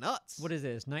fucking nuts. What is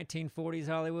this? 1940s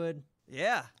Hollywood?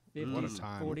 Yeah. 50s, What a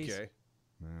time. 40s? Okay.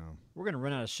 Yeah. We're going to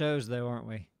run out of shows, though, aren't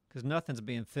we? Because nothing's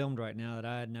being filmed right now that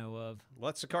I know of.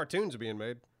 Lots of cartoons are being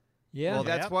made. Yeah. Well,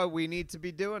 that's Yep. what we need to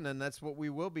be doing, and that's what we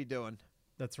will be doing.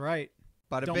 That's right.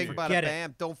 Bada Don't bing, bada forget it.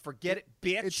 bam. Don't forget it,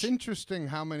 bitch. It's interesting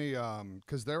how many,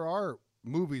 because there are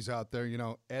movies out there,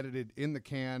 edited in the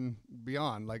can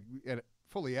beyond, like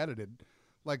fully edited,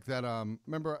 like that.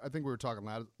 Remember, I think we were talking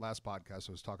last podcast.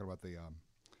 I was talking about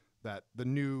the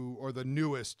new or the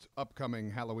newest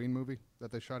upcoming Halloween movie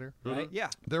that they shot here. Right? Yeah.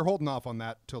 They're holding off on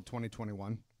that till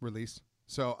 2021 release.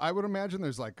 So I would imagine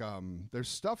there's there's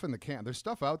stuff in the can. There's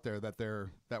stuff out there that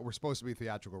we're supposed to be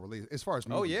theatrical release as far as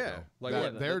Oh movies yeah, go. like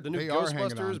That the new they are hanging on.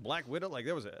 Ghostbusters, Black Widow. Like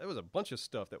there was a bunch of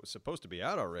stuff that was supposed to be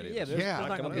out already. Yeah, It's but just there's Yeah. not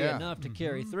going coming to be out. enough to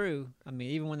carry through. I mean,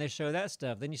 even when they show that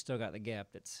stuff, then you still got the gap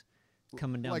that's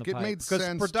coming down Like the it pipe. made Because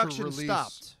sense production to release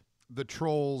stopped. the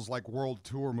Trolls world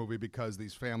tour movie because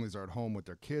these families are at home with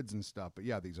their kids and stuff. But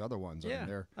yeah, these other ones, yeah.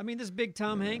 they're I mean, this big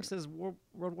Tom Hanks, this World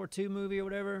War II movie or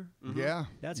whatever, yeah.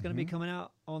 that's going to be coming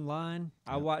out online.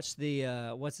 I watched the,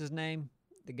 what's his name?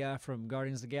 The guy from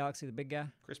Guardians of the Galaxy, the big guy.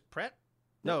 Chris Pratt?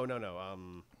 No. Oh.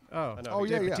 I know. Oh,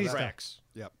 yeah, Dave yeah. Bautista. that- Rex.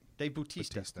 Yep. Dave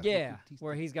Bautista. Batista. Yeah,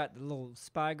 where he's got the little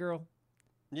spy girl.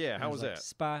 Yeah, how He's was like, that?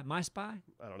 Spy, my spy.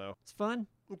 I don't know. It's fun.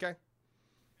 Okay.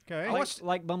 Okay. I watched-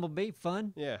 Like Bumblebee,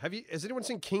 fun. Yeah. Has anyone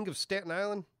seen King of Staten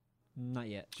Island? Not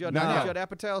yet. Judd, No. Judd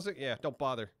Apatow's it? Yeah, don't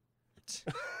bother.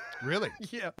 Really?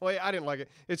 Yeah, well, I didn't like it.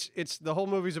 It's the whole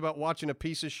movie's about watching a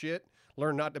piece of shit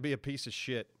learn not to be a piece of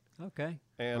shit. Okay.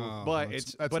 And Oh, but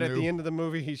that's at new. the end of the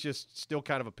movie, he's just still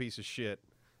kind of a piece of shit.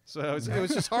 So it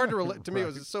was just hard to relate to me. It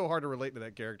was so hard to relate to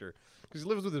that character because he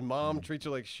lives with his mom, treats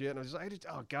her like shit, and I was just,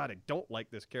 oh god, I don't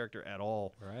like this character at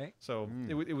all. Right. So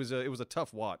it was a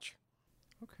tough watch.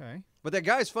 Okay. But that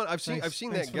guy's fun. I've Thanks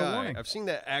seen for that the guy. warning. I've seen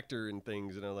that actor in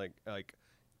things, and I'm like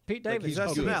Pete like, Davidson. he's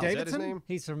That's good. SNL. Is that his Davidson? name?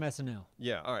 He's from SNL.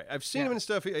 Yeah. All right. I've seen him in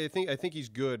stuff. I think he's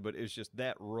good, but it's just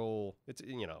that role. It's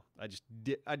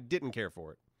I didn't care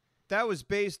for it. That was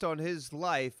based on his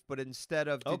life, but instead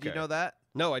of, did you Okay. know that?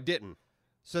 No, I didn't.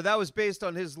 So that was based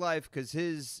on his life because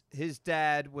his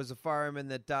dad was a fireman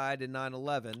that died in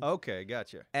 9/11. Okay,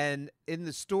 gotcha. And in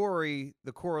the story,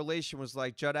 the correlation was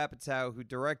like Judd Apatow, who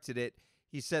directed it,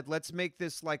 he said, let's make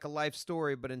this like a life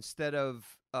story, but instead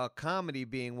of comedy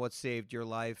being what saved your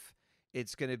life,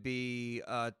 it's going to be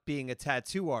being a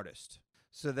tattoo artist.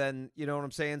 So then, you know what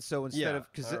I'm saying? So instead Yeah,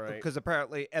 of, all right. because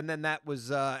apparently, and then that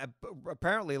was,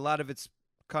 apparently a lot of it's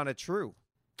kind of true.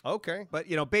 Okay. But,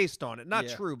 based on it. Not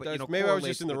Yeah. true, but, maybe I was correlates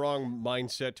just in the with- wrong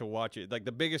mindset to watch it. Like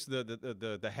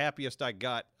the happiest I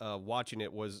got watching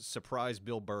it was surprise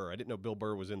Bill Burr. I didn't know Bill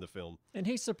Burr was in the film. And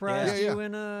he surprised Yeah. you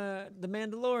in The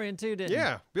Mandalorian too, didn't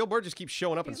Yeah, Bill Burr just keeps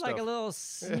showing up he? and He's like stuff. a little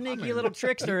sneaky little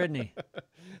trickster, isn't he?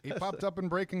 He popped up in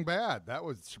Breaking Bad. That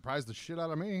would surprise the shit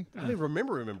out of me. I didn't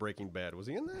remember him in Breaking Bad. Was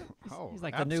he in that? Oh, he's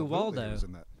like the new absolutely Waldo. he was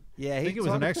in that. Yeah, I think it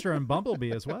was an extra in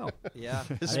Bumblebee as well. Yeah.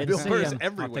 This I didn't Bill see Burr's him. I'll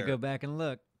have to everywhere. go back and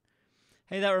look.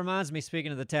 Hey, that reminds me.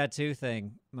 Speaking of the tattoo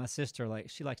thing, my sister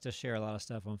she likes to share a lot of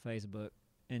stuff on Facebook,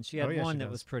 and she had Oh, yeah, one she that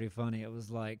does. was pretty funny. It was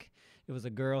a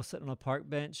girl sitting on a park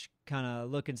bench, kind of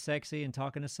looking sexy and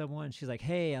talking to someone. She's like,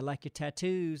 "Hey, I like your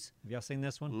tattoos." Have y'all seen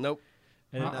this one? Nope.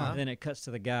 And Uh-uh. then it cuts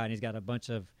to the guy, and he's got a bunch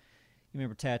of. You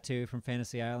remember Tattoo from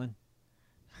Fantasy Island?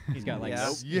 He's got like Yeah.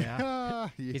 Yeah.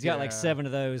 he's got like yeah. 7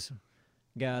 of those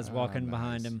guys Oh, walking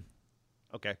behind nice. him.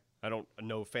 Okay. I don't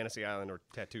know Fantasy Island or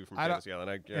Tattoo from I don't- Fantasy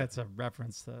Island. Yeah, it's a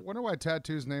reference to. Wonder why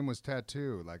Tattoo's name was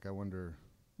Tattoo. Like, I wonder.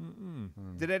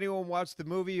 Did anyone watch the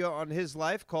movie on his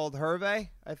life called Hervey,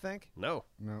 I think? No.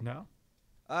 No. No.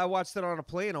 I watched it on a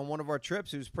plane on one of our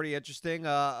trips. It was pretty interesting.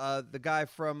 The guy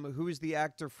who's the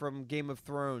actor from Game of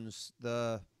Thrones?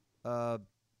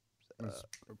 There's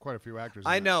quite a few actors.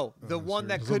 I in know that, the one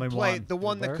that There's could only play one. the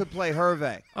one that Burr? could play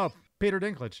Hervey. Oh, Peter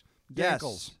Dinklage. Yes,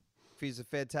 Dankles. he's a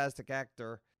fantastic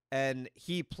actor, and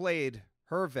he played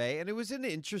Hervey, and it was an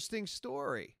interesting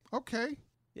story. Okay.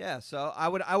 Yeah, so I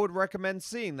would recommend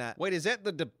seeing that. Wait, is that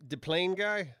the plane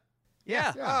guy?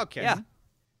 Yeah, Yeah. Okay. yeah.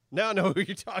 Now I know who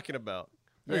you're talking about.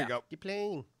 There Yeah. you go. The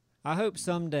plane. I hope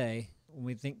someday when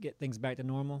we get things back to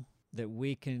normal that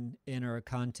we can enter a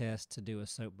contest to do a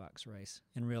soapbox race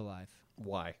in real life.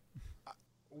 Why?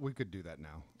 We could do that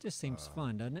now. Just seems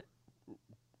fun, doesn't it?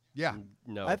 Yeah.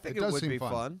 No. I think It it, does would seem be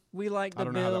fun. fun. We like I to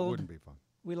don't know how that build. wouldn't be fun.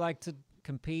 We like to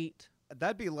compete.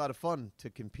 That'd be a lot of fun to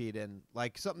compete in,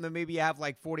 like something that maybe you have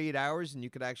like 48 hours, and you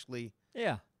could actually.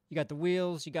 Yeah, you got the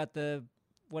wheels. You got the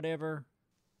whatever,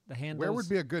 the handles. Where would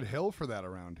be a good hill for that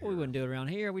around here? We wouldn't do it around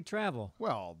here. We travel.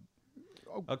 Well,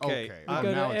 Okay, okay. We go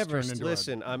to now it's turned Everest. into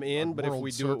Listen, I'm in, a but if world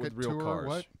we do it with circuit real tour, cars.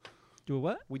 what? Do a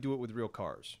what? We do it with real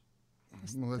cars.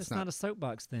 Well, That's not a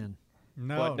soapbox then.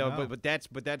 No, but that's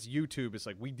YouTube. It's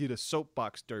like we did a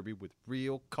soapbox derby with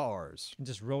real cars. And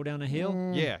just roll down a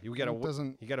hill. Yeah, you gotta. It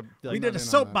doesn't- You gotta. we like, did in a on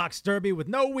soapbox derby with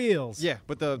no wheels. Yeah,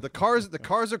 but the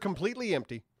cars are completely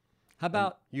empty. How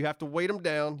about You have to weight them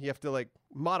down. You have to like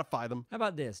modify them. how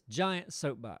about this? Giant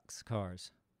soapbox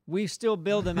cars. We still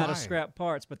build them out of Why? scrap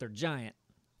parts, but they're giant.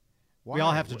 We all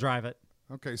Why? have to drive it.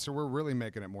 Okay, so we're really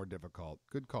making it more difficult.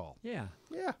 Good call. Yeah.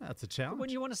 Yeah. That's a challenge.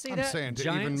 Wouldn't you want to see I'm that? saying to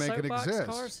Giant even make it soapbox exist.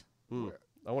 Cars?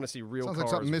 I want to see real Sounds like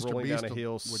cars something Mr. rolling down Beast a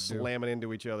hill, would do. slamming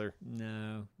into each other.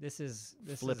 No, this is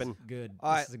Flipping. good.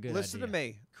 All This right, is a good listen idea. to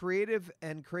me. Creative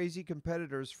and crazy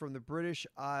competitors from the British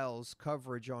Isles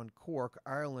coverage on Cork,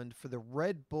 Ireland for the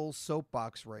Red Bull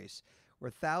Soapbox Race, where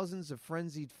thousands of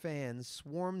frenzied fans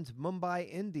swarmed Mumbai,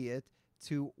 India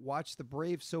to watch the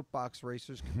brave soapbox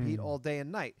racers compete all day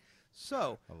and night.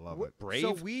 So, I love it. So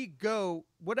Brave? we go,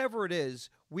 whatever it is,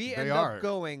 we They end are. up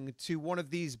going to one of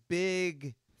these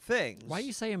big things. Why are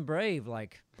you saying brave?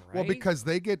 Like brave? Well, because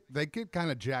they get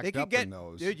kind of jacked They could up get, in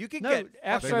those. dude, you could no, get.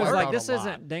 after They I was work like, out this a lot.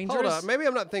 isn't dangerous. Hold on, maybe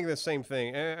I'm not thinking the same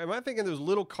thing. Am I thinking those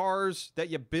little cars that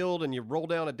you build and you roll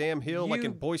down a damn hill like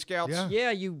in You- Boy Scouts? Yeah.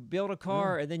 Yeah, you build a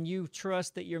car and then you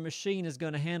trust that your machine is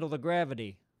going to handle the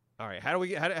gravity. All right, how do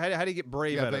you get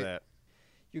brave Yeah, out of they- that?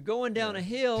 You're going down a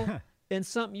hill in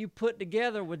something you put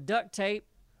together with duct tape.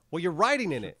 Well, you're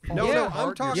riding in it. No, Yeah. no,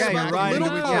 I'm talking Yeah, about you're the riding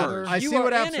little together. cars. I You see are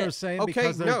what in Epps it. are saying Okay,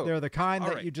 because no. they're the kind All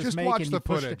that right. you just Just make watch and the you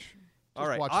push footage. All Just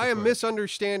right, watch the I am footage.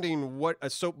 misunderstanding what a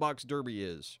soapbox derby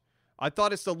is. I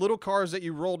thought it's the little cars that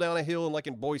you roll down a hill and like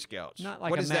in Boy Scouts. Not like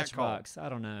what a is that called? matchbox. I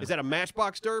don't know. Is that a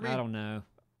matchbox derby? I don't know.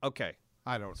 Okay,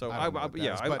 I don't. so I don't know what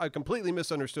that is, but I completely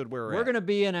misunderstood where we're We're at. gonna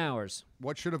be in ours.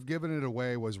 what should have given it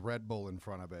away was Red Bull in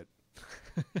front of it.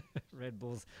 Red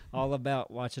Bull's all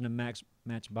about watching a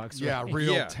matchbox. Yeah, race.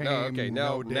 real yeah, tame. no, okay,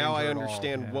 now no now I danger at all.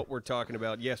 understand Yeah. what we're talking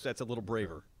about. Yes, that's a little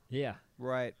braver. Yeah.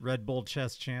 Right. Red Bull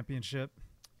Chess Championship.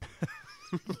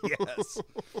 Yes,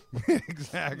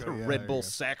 Exactly. the yeah, Red there Bull you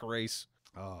sack race.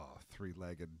 go. Oh,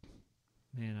 three-legged.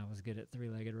 Man, I was good at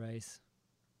three-legged race.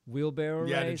 Wheelbarrow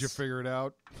Yeah, race. did you figure it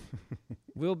out?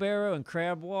 Wheelbarrow and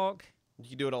crab walk. You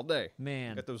can do it all day.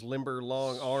 Man. Got those limber,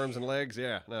 long arms and legs.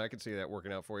 Yeah, no, I can see that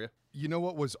working out for you. You know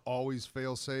what was always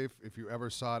fail-safe if you ever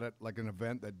saw it at like an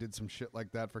event that did some shit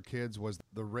like that for kids was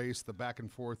the race, the back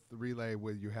and forth relay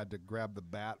where you had to grab the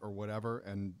bat or whatever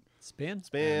and Spin.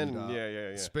 Spin. And,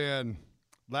 yeah. spin.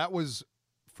 That was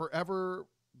forever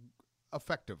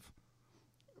effective,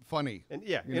 funny. And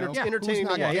yeah, You know? entertaining. Who's to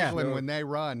not watch. giggling when they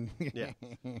run? Yeah.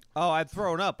 Oh, I've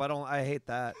thrown up. I hate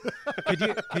that.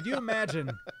 Could you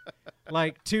imagine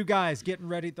like two guys getting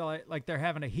ready to like they're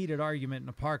having a heated argument in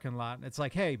a parking lot and it's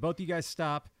like, hey, both you guys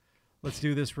stop. Let's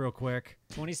do this real quick.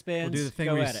 20 spins. We'll do the thing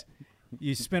Go where at it.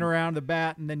 you spin around the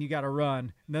bat and then you got to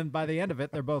run. And then by the end of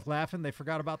it, they're both laughing. They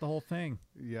forgot about the whole thing.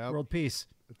 Yeah, World peace.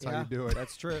 that's how you do it.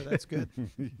 That's true. That's good.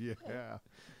 Yeah.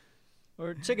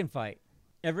 Or chicken fight.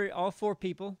 All 4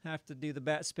 people have to do the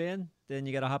bat spin. Then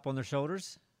you got to hop on their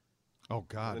shoulders. Oh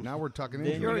God! Now we're talking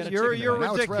Then injury. we gotta You're chicken fight.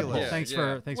 Now it's Red ridiculous. Bull.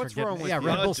 Yeah. Thanks What's for getting wrong with yeah, you?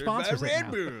 Red Bull Sponsored by sponsors it Red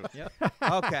now. Bull.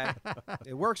 Yep. Okay.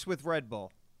 It works with Red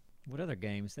Bull. What other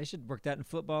games? They should work that in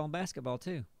football and basketball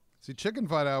too. See, chicken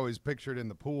fight I always pictured in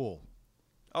the pool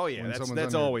Oh yeah, When that's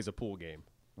someone's on always a pool game.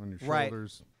 on your Right.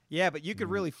 shoulders. Yeah, but you could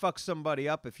really fuck somebody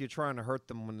up if you're trying to hurt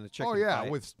them when the chicken Oh yeah,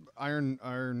 fight. with iron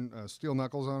steel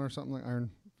knuckles on or something like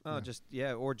iron. Oh, just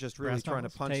or just really Brass trying to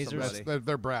knuckles? punch Tasers? somebody.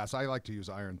 They're brass. I like to use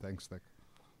iron. Thanks, Thick.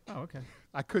 Oh, okay.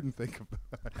 I couldn't think of.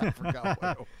 I forgot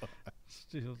what it was.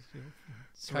 Steel,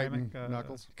 ceramic Chitin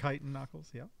knuckles? Chitin knuckles,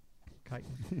 yeah.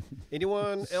 Chitin.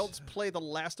 Anyone else play The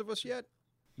Last of Us yet?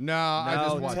 No, I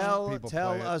just No, watch tell people tell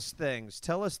play it. us things.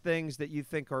 Tell us things that you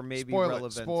think are maybe Spoil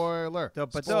relevant. it. Spoiler. No,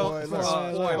 but Spoiler. don't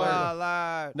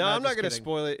spoiler. No, I'm not just going to kidding.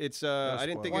 spoil it. It's I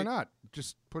didn't think Why it, not?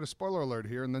 Just put a spoiler alert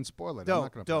here and then spoil it. I'm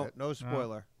not going to play Don't. it. No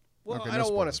spoiler. Well, Okay, I no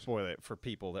don't want to spoilers. spoil it for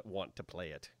people that want to play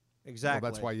it. Exactly.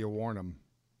 Well, that's why you warn them,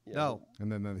 You No. know.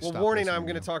 and then they Well, stop warning, listening I'm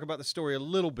going you. to talk about the story a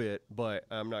little bit, but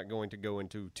I'm not going to go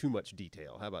into too much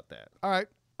detail. How about that? All right.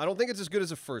 I don't think it's as good as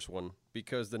the first one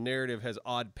because the narrative has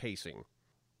odd pacing,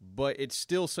 but it's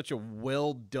still such a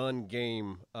well done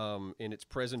game in its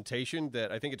presentation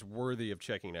that I think it's worthy of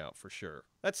checking out for sure.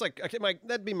 That's like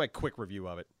that'd be my quick review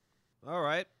of it. All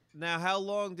right. Now, how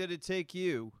long did it take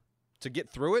you? To get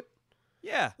through it,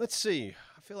 Yeah. let's see.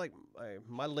 I feel like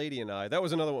my lady and I, that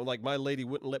was another one. Like my lady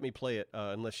wouldn't let me play it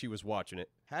unless she was watching it.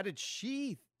 How did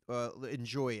she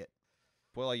enjoy it?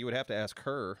 Well, you would have to ask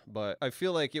her, but I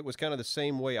feel like it was kind of the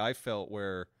same way I felt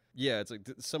where, yeah, it's like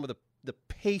some of the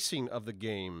pacing of the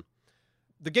game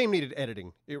needed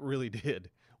editing. It really did,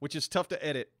 which is tough to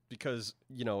edit because,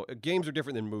 games are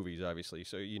different than movies, obviously.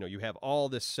 So, you have all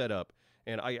this setup,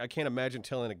 and I can't imagine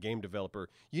telling a game developer,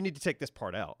 you need to take this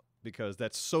part out because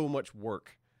that's so much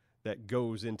work that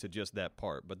goes into just that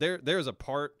part. But there's a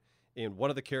part in one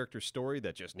of the characters' story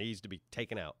that just needs to be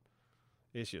taken out.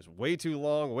 It's just way too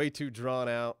long, way too drawn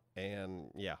out,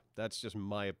 and yeah, that's just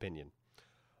my opinion.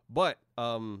 But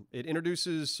it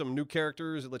introduces some new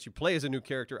characters. It lets you play as a new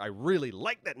character. I really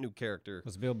like that new character.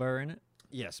 Was Bill Burr in it?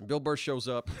 Yes, and Bill Burr shows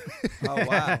up. Oh,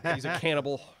 wow. He's a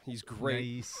cannibal. He's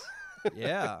great. Nice.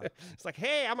 Yeah. It's like,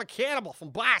 hey, I'm a cannibal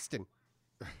from Boston.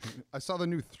 I saw the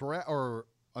new threat or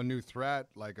a new threat,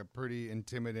 like a pretty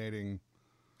intimidating.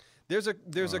 There's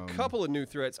a couple of new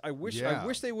threats. I wish yeah.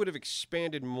 they would have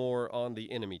expanded more on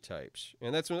the enemy types,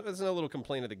 and that's another little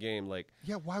complaint of the game. Like,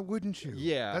 Yeah, why wouldn't you?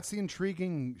 Yeah. That's the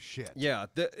intriguing shit. yeah,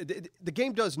 the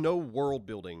game does no world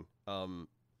building.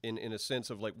 In a sense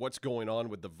of like what's going on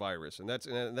with the virus, and that's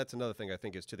another thing I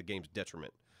think is to the game's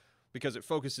detriment, because it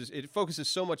focuses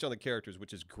so much on the characters,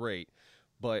 which is great,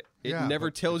 but it Yeah, never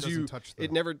but it tells doesn't you touch the-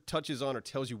 it never touches on or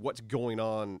tells you what's going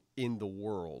on in the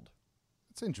world.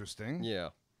 It's interesting. Yeah,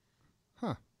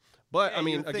 Huh. but I You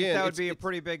mean, would think again, that would it's- be a it's-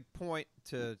 pretty big point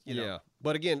to, yeah.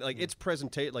 But again, like its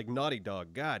presentation, like Naughty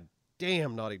Dog, God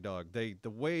damn, Naughty Dog, the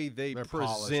way they They're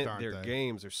polished, present aren't their they?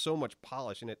 games, there's so much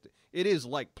polish, and it is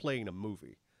like playing a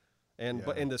movie. And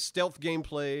Yeah. the stealth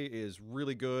gameplay is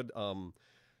really good.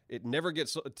 it never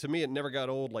gets to me. It never got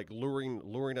old. Like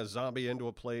luring a zombie into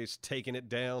a place, taking it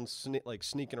down,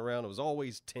 sneaking around. It was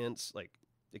always tense. Like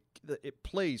it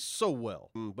plays so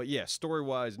well. But yeah, story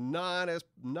wise, not as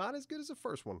good as the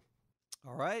first one.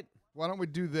 All right. Why don't we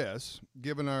do this,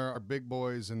 given our big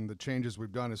boys and the changes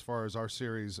we've done as far as our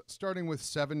series, starting with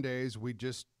 7 days, we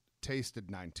just tasted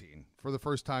 19 for the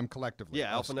first time collectively.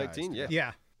 Yeah, us Alpha guys 19, yeah. together.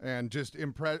 Yeah. And just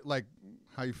like,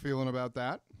 how you feeling about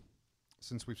that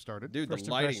since we've started? Dude, First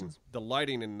the lighting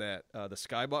impressions? in that the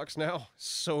skybox now,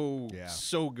 so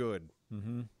good.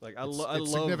 Mm-hmm. Like It's love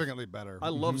significantly better. I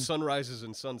love sunrises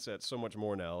and sunsets so much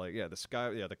more now. Like the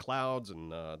sky, the clouds,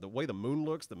 and the way the moon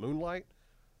looks, the moonlight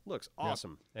looks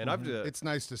awesome. And I've It's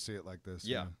nice to see it like this.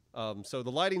 yeah. So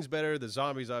the lighting's better. The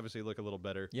zombies obviously look a little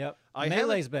better. Yep. I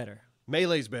Melee's better.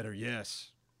 Melee's better.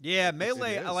 Yes. Yeah,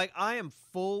 Melee. it is. I am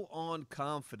full on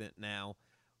confident now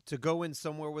to go in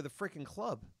somewhere with a freaking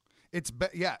club.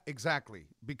 Yeah, exactly.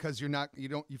 Because you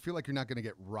feel like you're not going to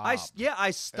get robbed.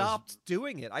 I stopped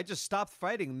doing it. I just stopped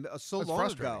fighting so That's long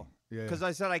frustrating. ago Yeah. because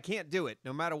I said I can't do it.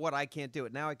 No matter what, I can't do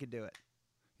it. Now I can do it.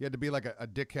 You had to be like a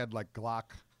dickhead like Glock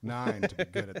 9 to be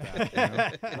good at that. You know?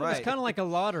 It's Right. kind of like a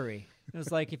lottery. It was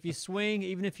like if you swing,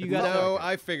 even if you got No,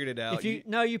 I figured it out. if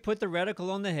you put the reticle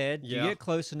on the head, Yeah. you get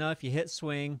close enough, you hit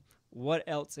swing. What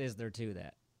else is there to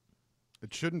that?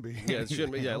 It shouldn't be. yeah, it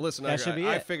shouldn't be. Yeah, listen, That should be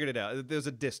I it. figured it out. There's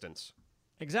a distance.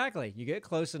 Exactly. You get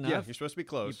close enough. Yeah, you're supposed to be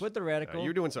close. You put the reticle.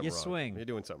 You're doing something you wrong. swing. You're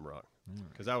doing something wrong.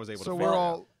 Because I was able So to. we're figure it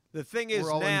all out. The thing is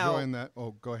we're all now. enjoying that.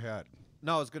 Oh, go ahead.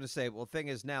 No, I was going to say. Well, thing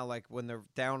is now, like when they're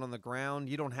down on the ground,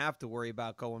 you don't have to worry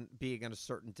about being at a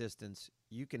certain distance.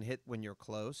 You can hit when you're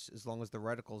close, as long as the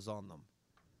reticle's on them.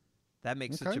 That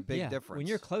makes such Okay. a big yeah. difference. When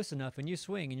you're close enough and you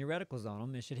swing and your reticle's on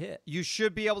them, it should hit. you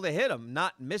should be able to hit them,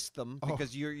 not miss them, Oh.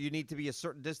 because you need to be a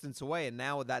certain distance away, and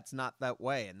now that's not that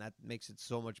way, and that makes it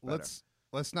so much better.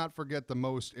 Let's not forget the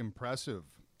most impressive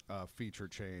feature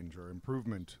change or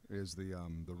improvement is the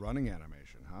running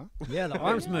animation, huh? Yeah, the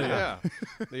arms move. Yeah.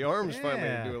 The arms Yeah.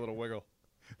 finally do a little wiggle.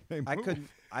 They I move. couldn't.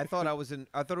 I thought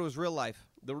it was real life.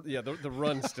 The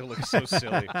run still looks so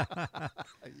silly.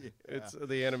 It's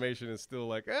the animation is still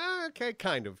like okay,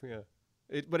 kind of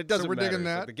but it doesn't we're matter. digging It's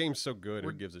like that. the game's so good,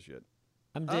 who gives a shit?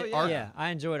 Oh, yeah. Yeah, I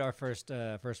enjoyed our first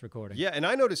recording. Yeah, and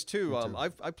I noticed too. Me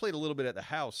too. I played a little bit at the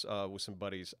house with some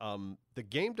buddies. The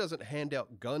game doesn't hand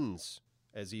out guns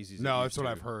as easy as it No, used that's what to.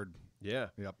 I've heard. Yeah,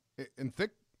 Yep. And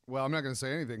Thick. Well, I'm not going to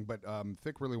say anything, but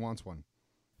Thick really wants one.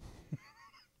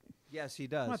 Yes, he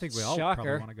does. Well, I think we all probably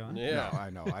Shocker. want a gun. yeah. No, I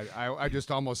know. I just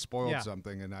almost spoiled Yeah.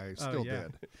 something, and I Oh, still yeah.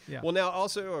 did. Yeah. Well, now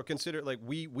also consider like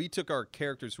we took our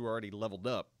characters who are already leveled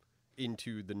up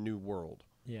into the new world.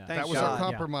 Yeah. Thank That was God. our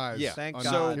compromise. Yeah. Thank on God.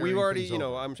 So carrying we've already, things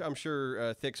over. I'm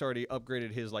sure Thick's already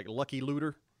upgraded his like Lucky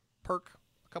Looter perk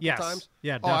a couple yes. times.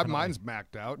 Yeah, Oh, definitely. mine's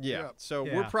maxed out. Yeah. So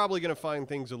Yeah. we're probably going to find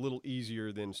things a little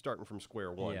easier than starting from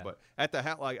square one. Yeah. But at the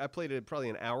house, like I played it probably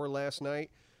an hour last night.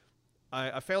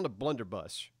 I found a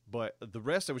blunderbuss, but the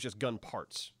rest it was just gun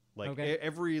parts. Like Okay.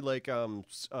 every like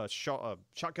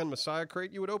shotgun Messiah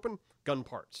crate you would open, gun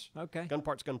parts. Okay. Gun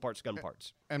parts, gun parts, gun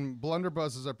parts. And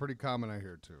blunderbusses are pretty common, I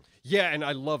hear, too. Yeah, and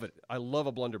I love it. I love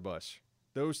a blunderbuss.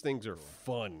 Those things are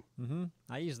fun. Mm-hmm.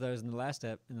 I used those in the last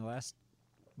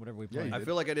whatever we Yeah, played. you I did.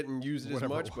 feel like I didn't use it as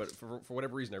Whatever it much, but for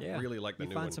whatever reason, I Yeah. really like the you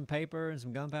new find one. some paper and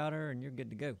some gunpowder, and you're good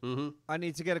to go. Mm-hmm. I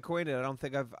need to get acquainted. I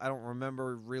don't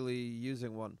remember really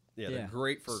using one. Yeah, Yeah. they're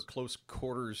great for close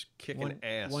quarters kicking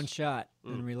ass. One shot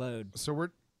and reload. So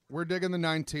we're digging the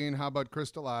 19. How about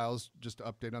Crystal Isles? Just to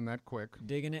update on that quick.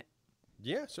 Digging it.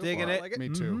 Yeah, so Digging far, I it. like Me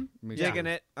Mm-hmm. too. Me Digging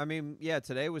too. it. I mean, yeah,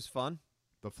 today was fun.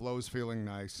 The flow's feeling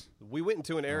nice. We went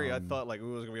into an area I thought like,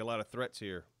 ooh, there's gonna be a lot of threats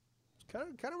here. It's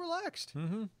kind of relaxed.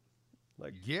 Mm-hmm.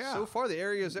 Like, Yeah. So far, the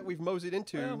areas that we've moseyed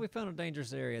into. Well, we found a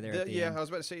dangerous area there. At the yeah, end. I was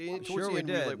about to say. Towards sure the we end,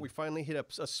 did. we finally hit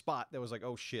a spot that was like,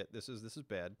 oh shit, this is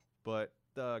bad. But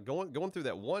going through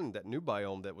that new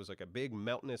biome that was like a big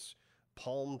mountainous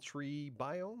palm tree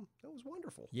biome, that was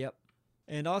wonderful. Yep.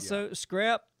 And also,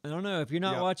 Scrap. I don't know if you're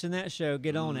not Yep. watching that show,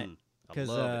 get on it I because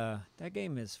love that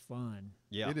game is fun.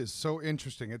 Yeah, It is so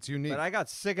interesting. It's unique. But I got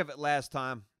sick of it last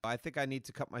time. I think I need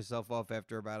to cut myself off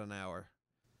after about an hour.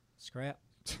 Scrap.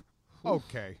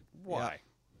 Okay. why?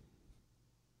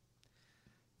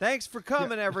 Thanks for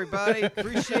coming, everybody.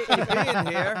 Appreciate you being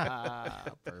here.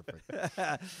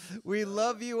 Perfect. We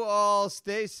love you all.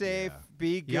 Stay safe. Yeah.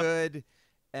 Be good.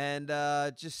 And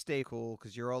just stay cool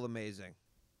because you're all amazing.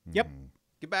 Yep.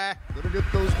 Goodbye. Gotta get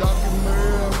those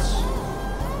documents.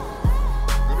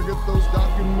 Gotta get those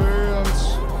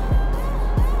documents.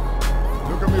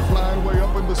 Look at me flying way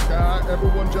up in the sky.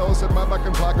 Everyone jealous at my back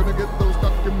and fly. Gonna get those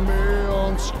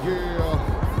documents. Yeah.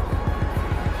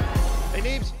 Hey,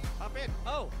 Neebs, hop in.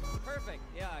 Oh. perfect.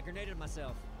 Yeah, I grenaded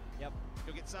myself. Yep.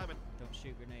 Go get Simon. Don't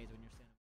shoot grenades when you're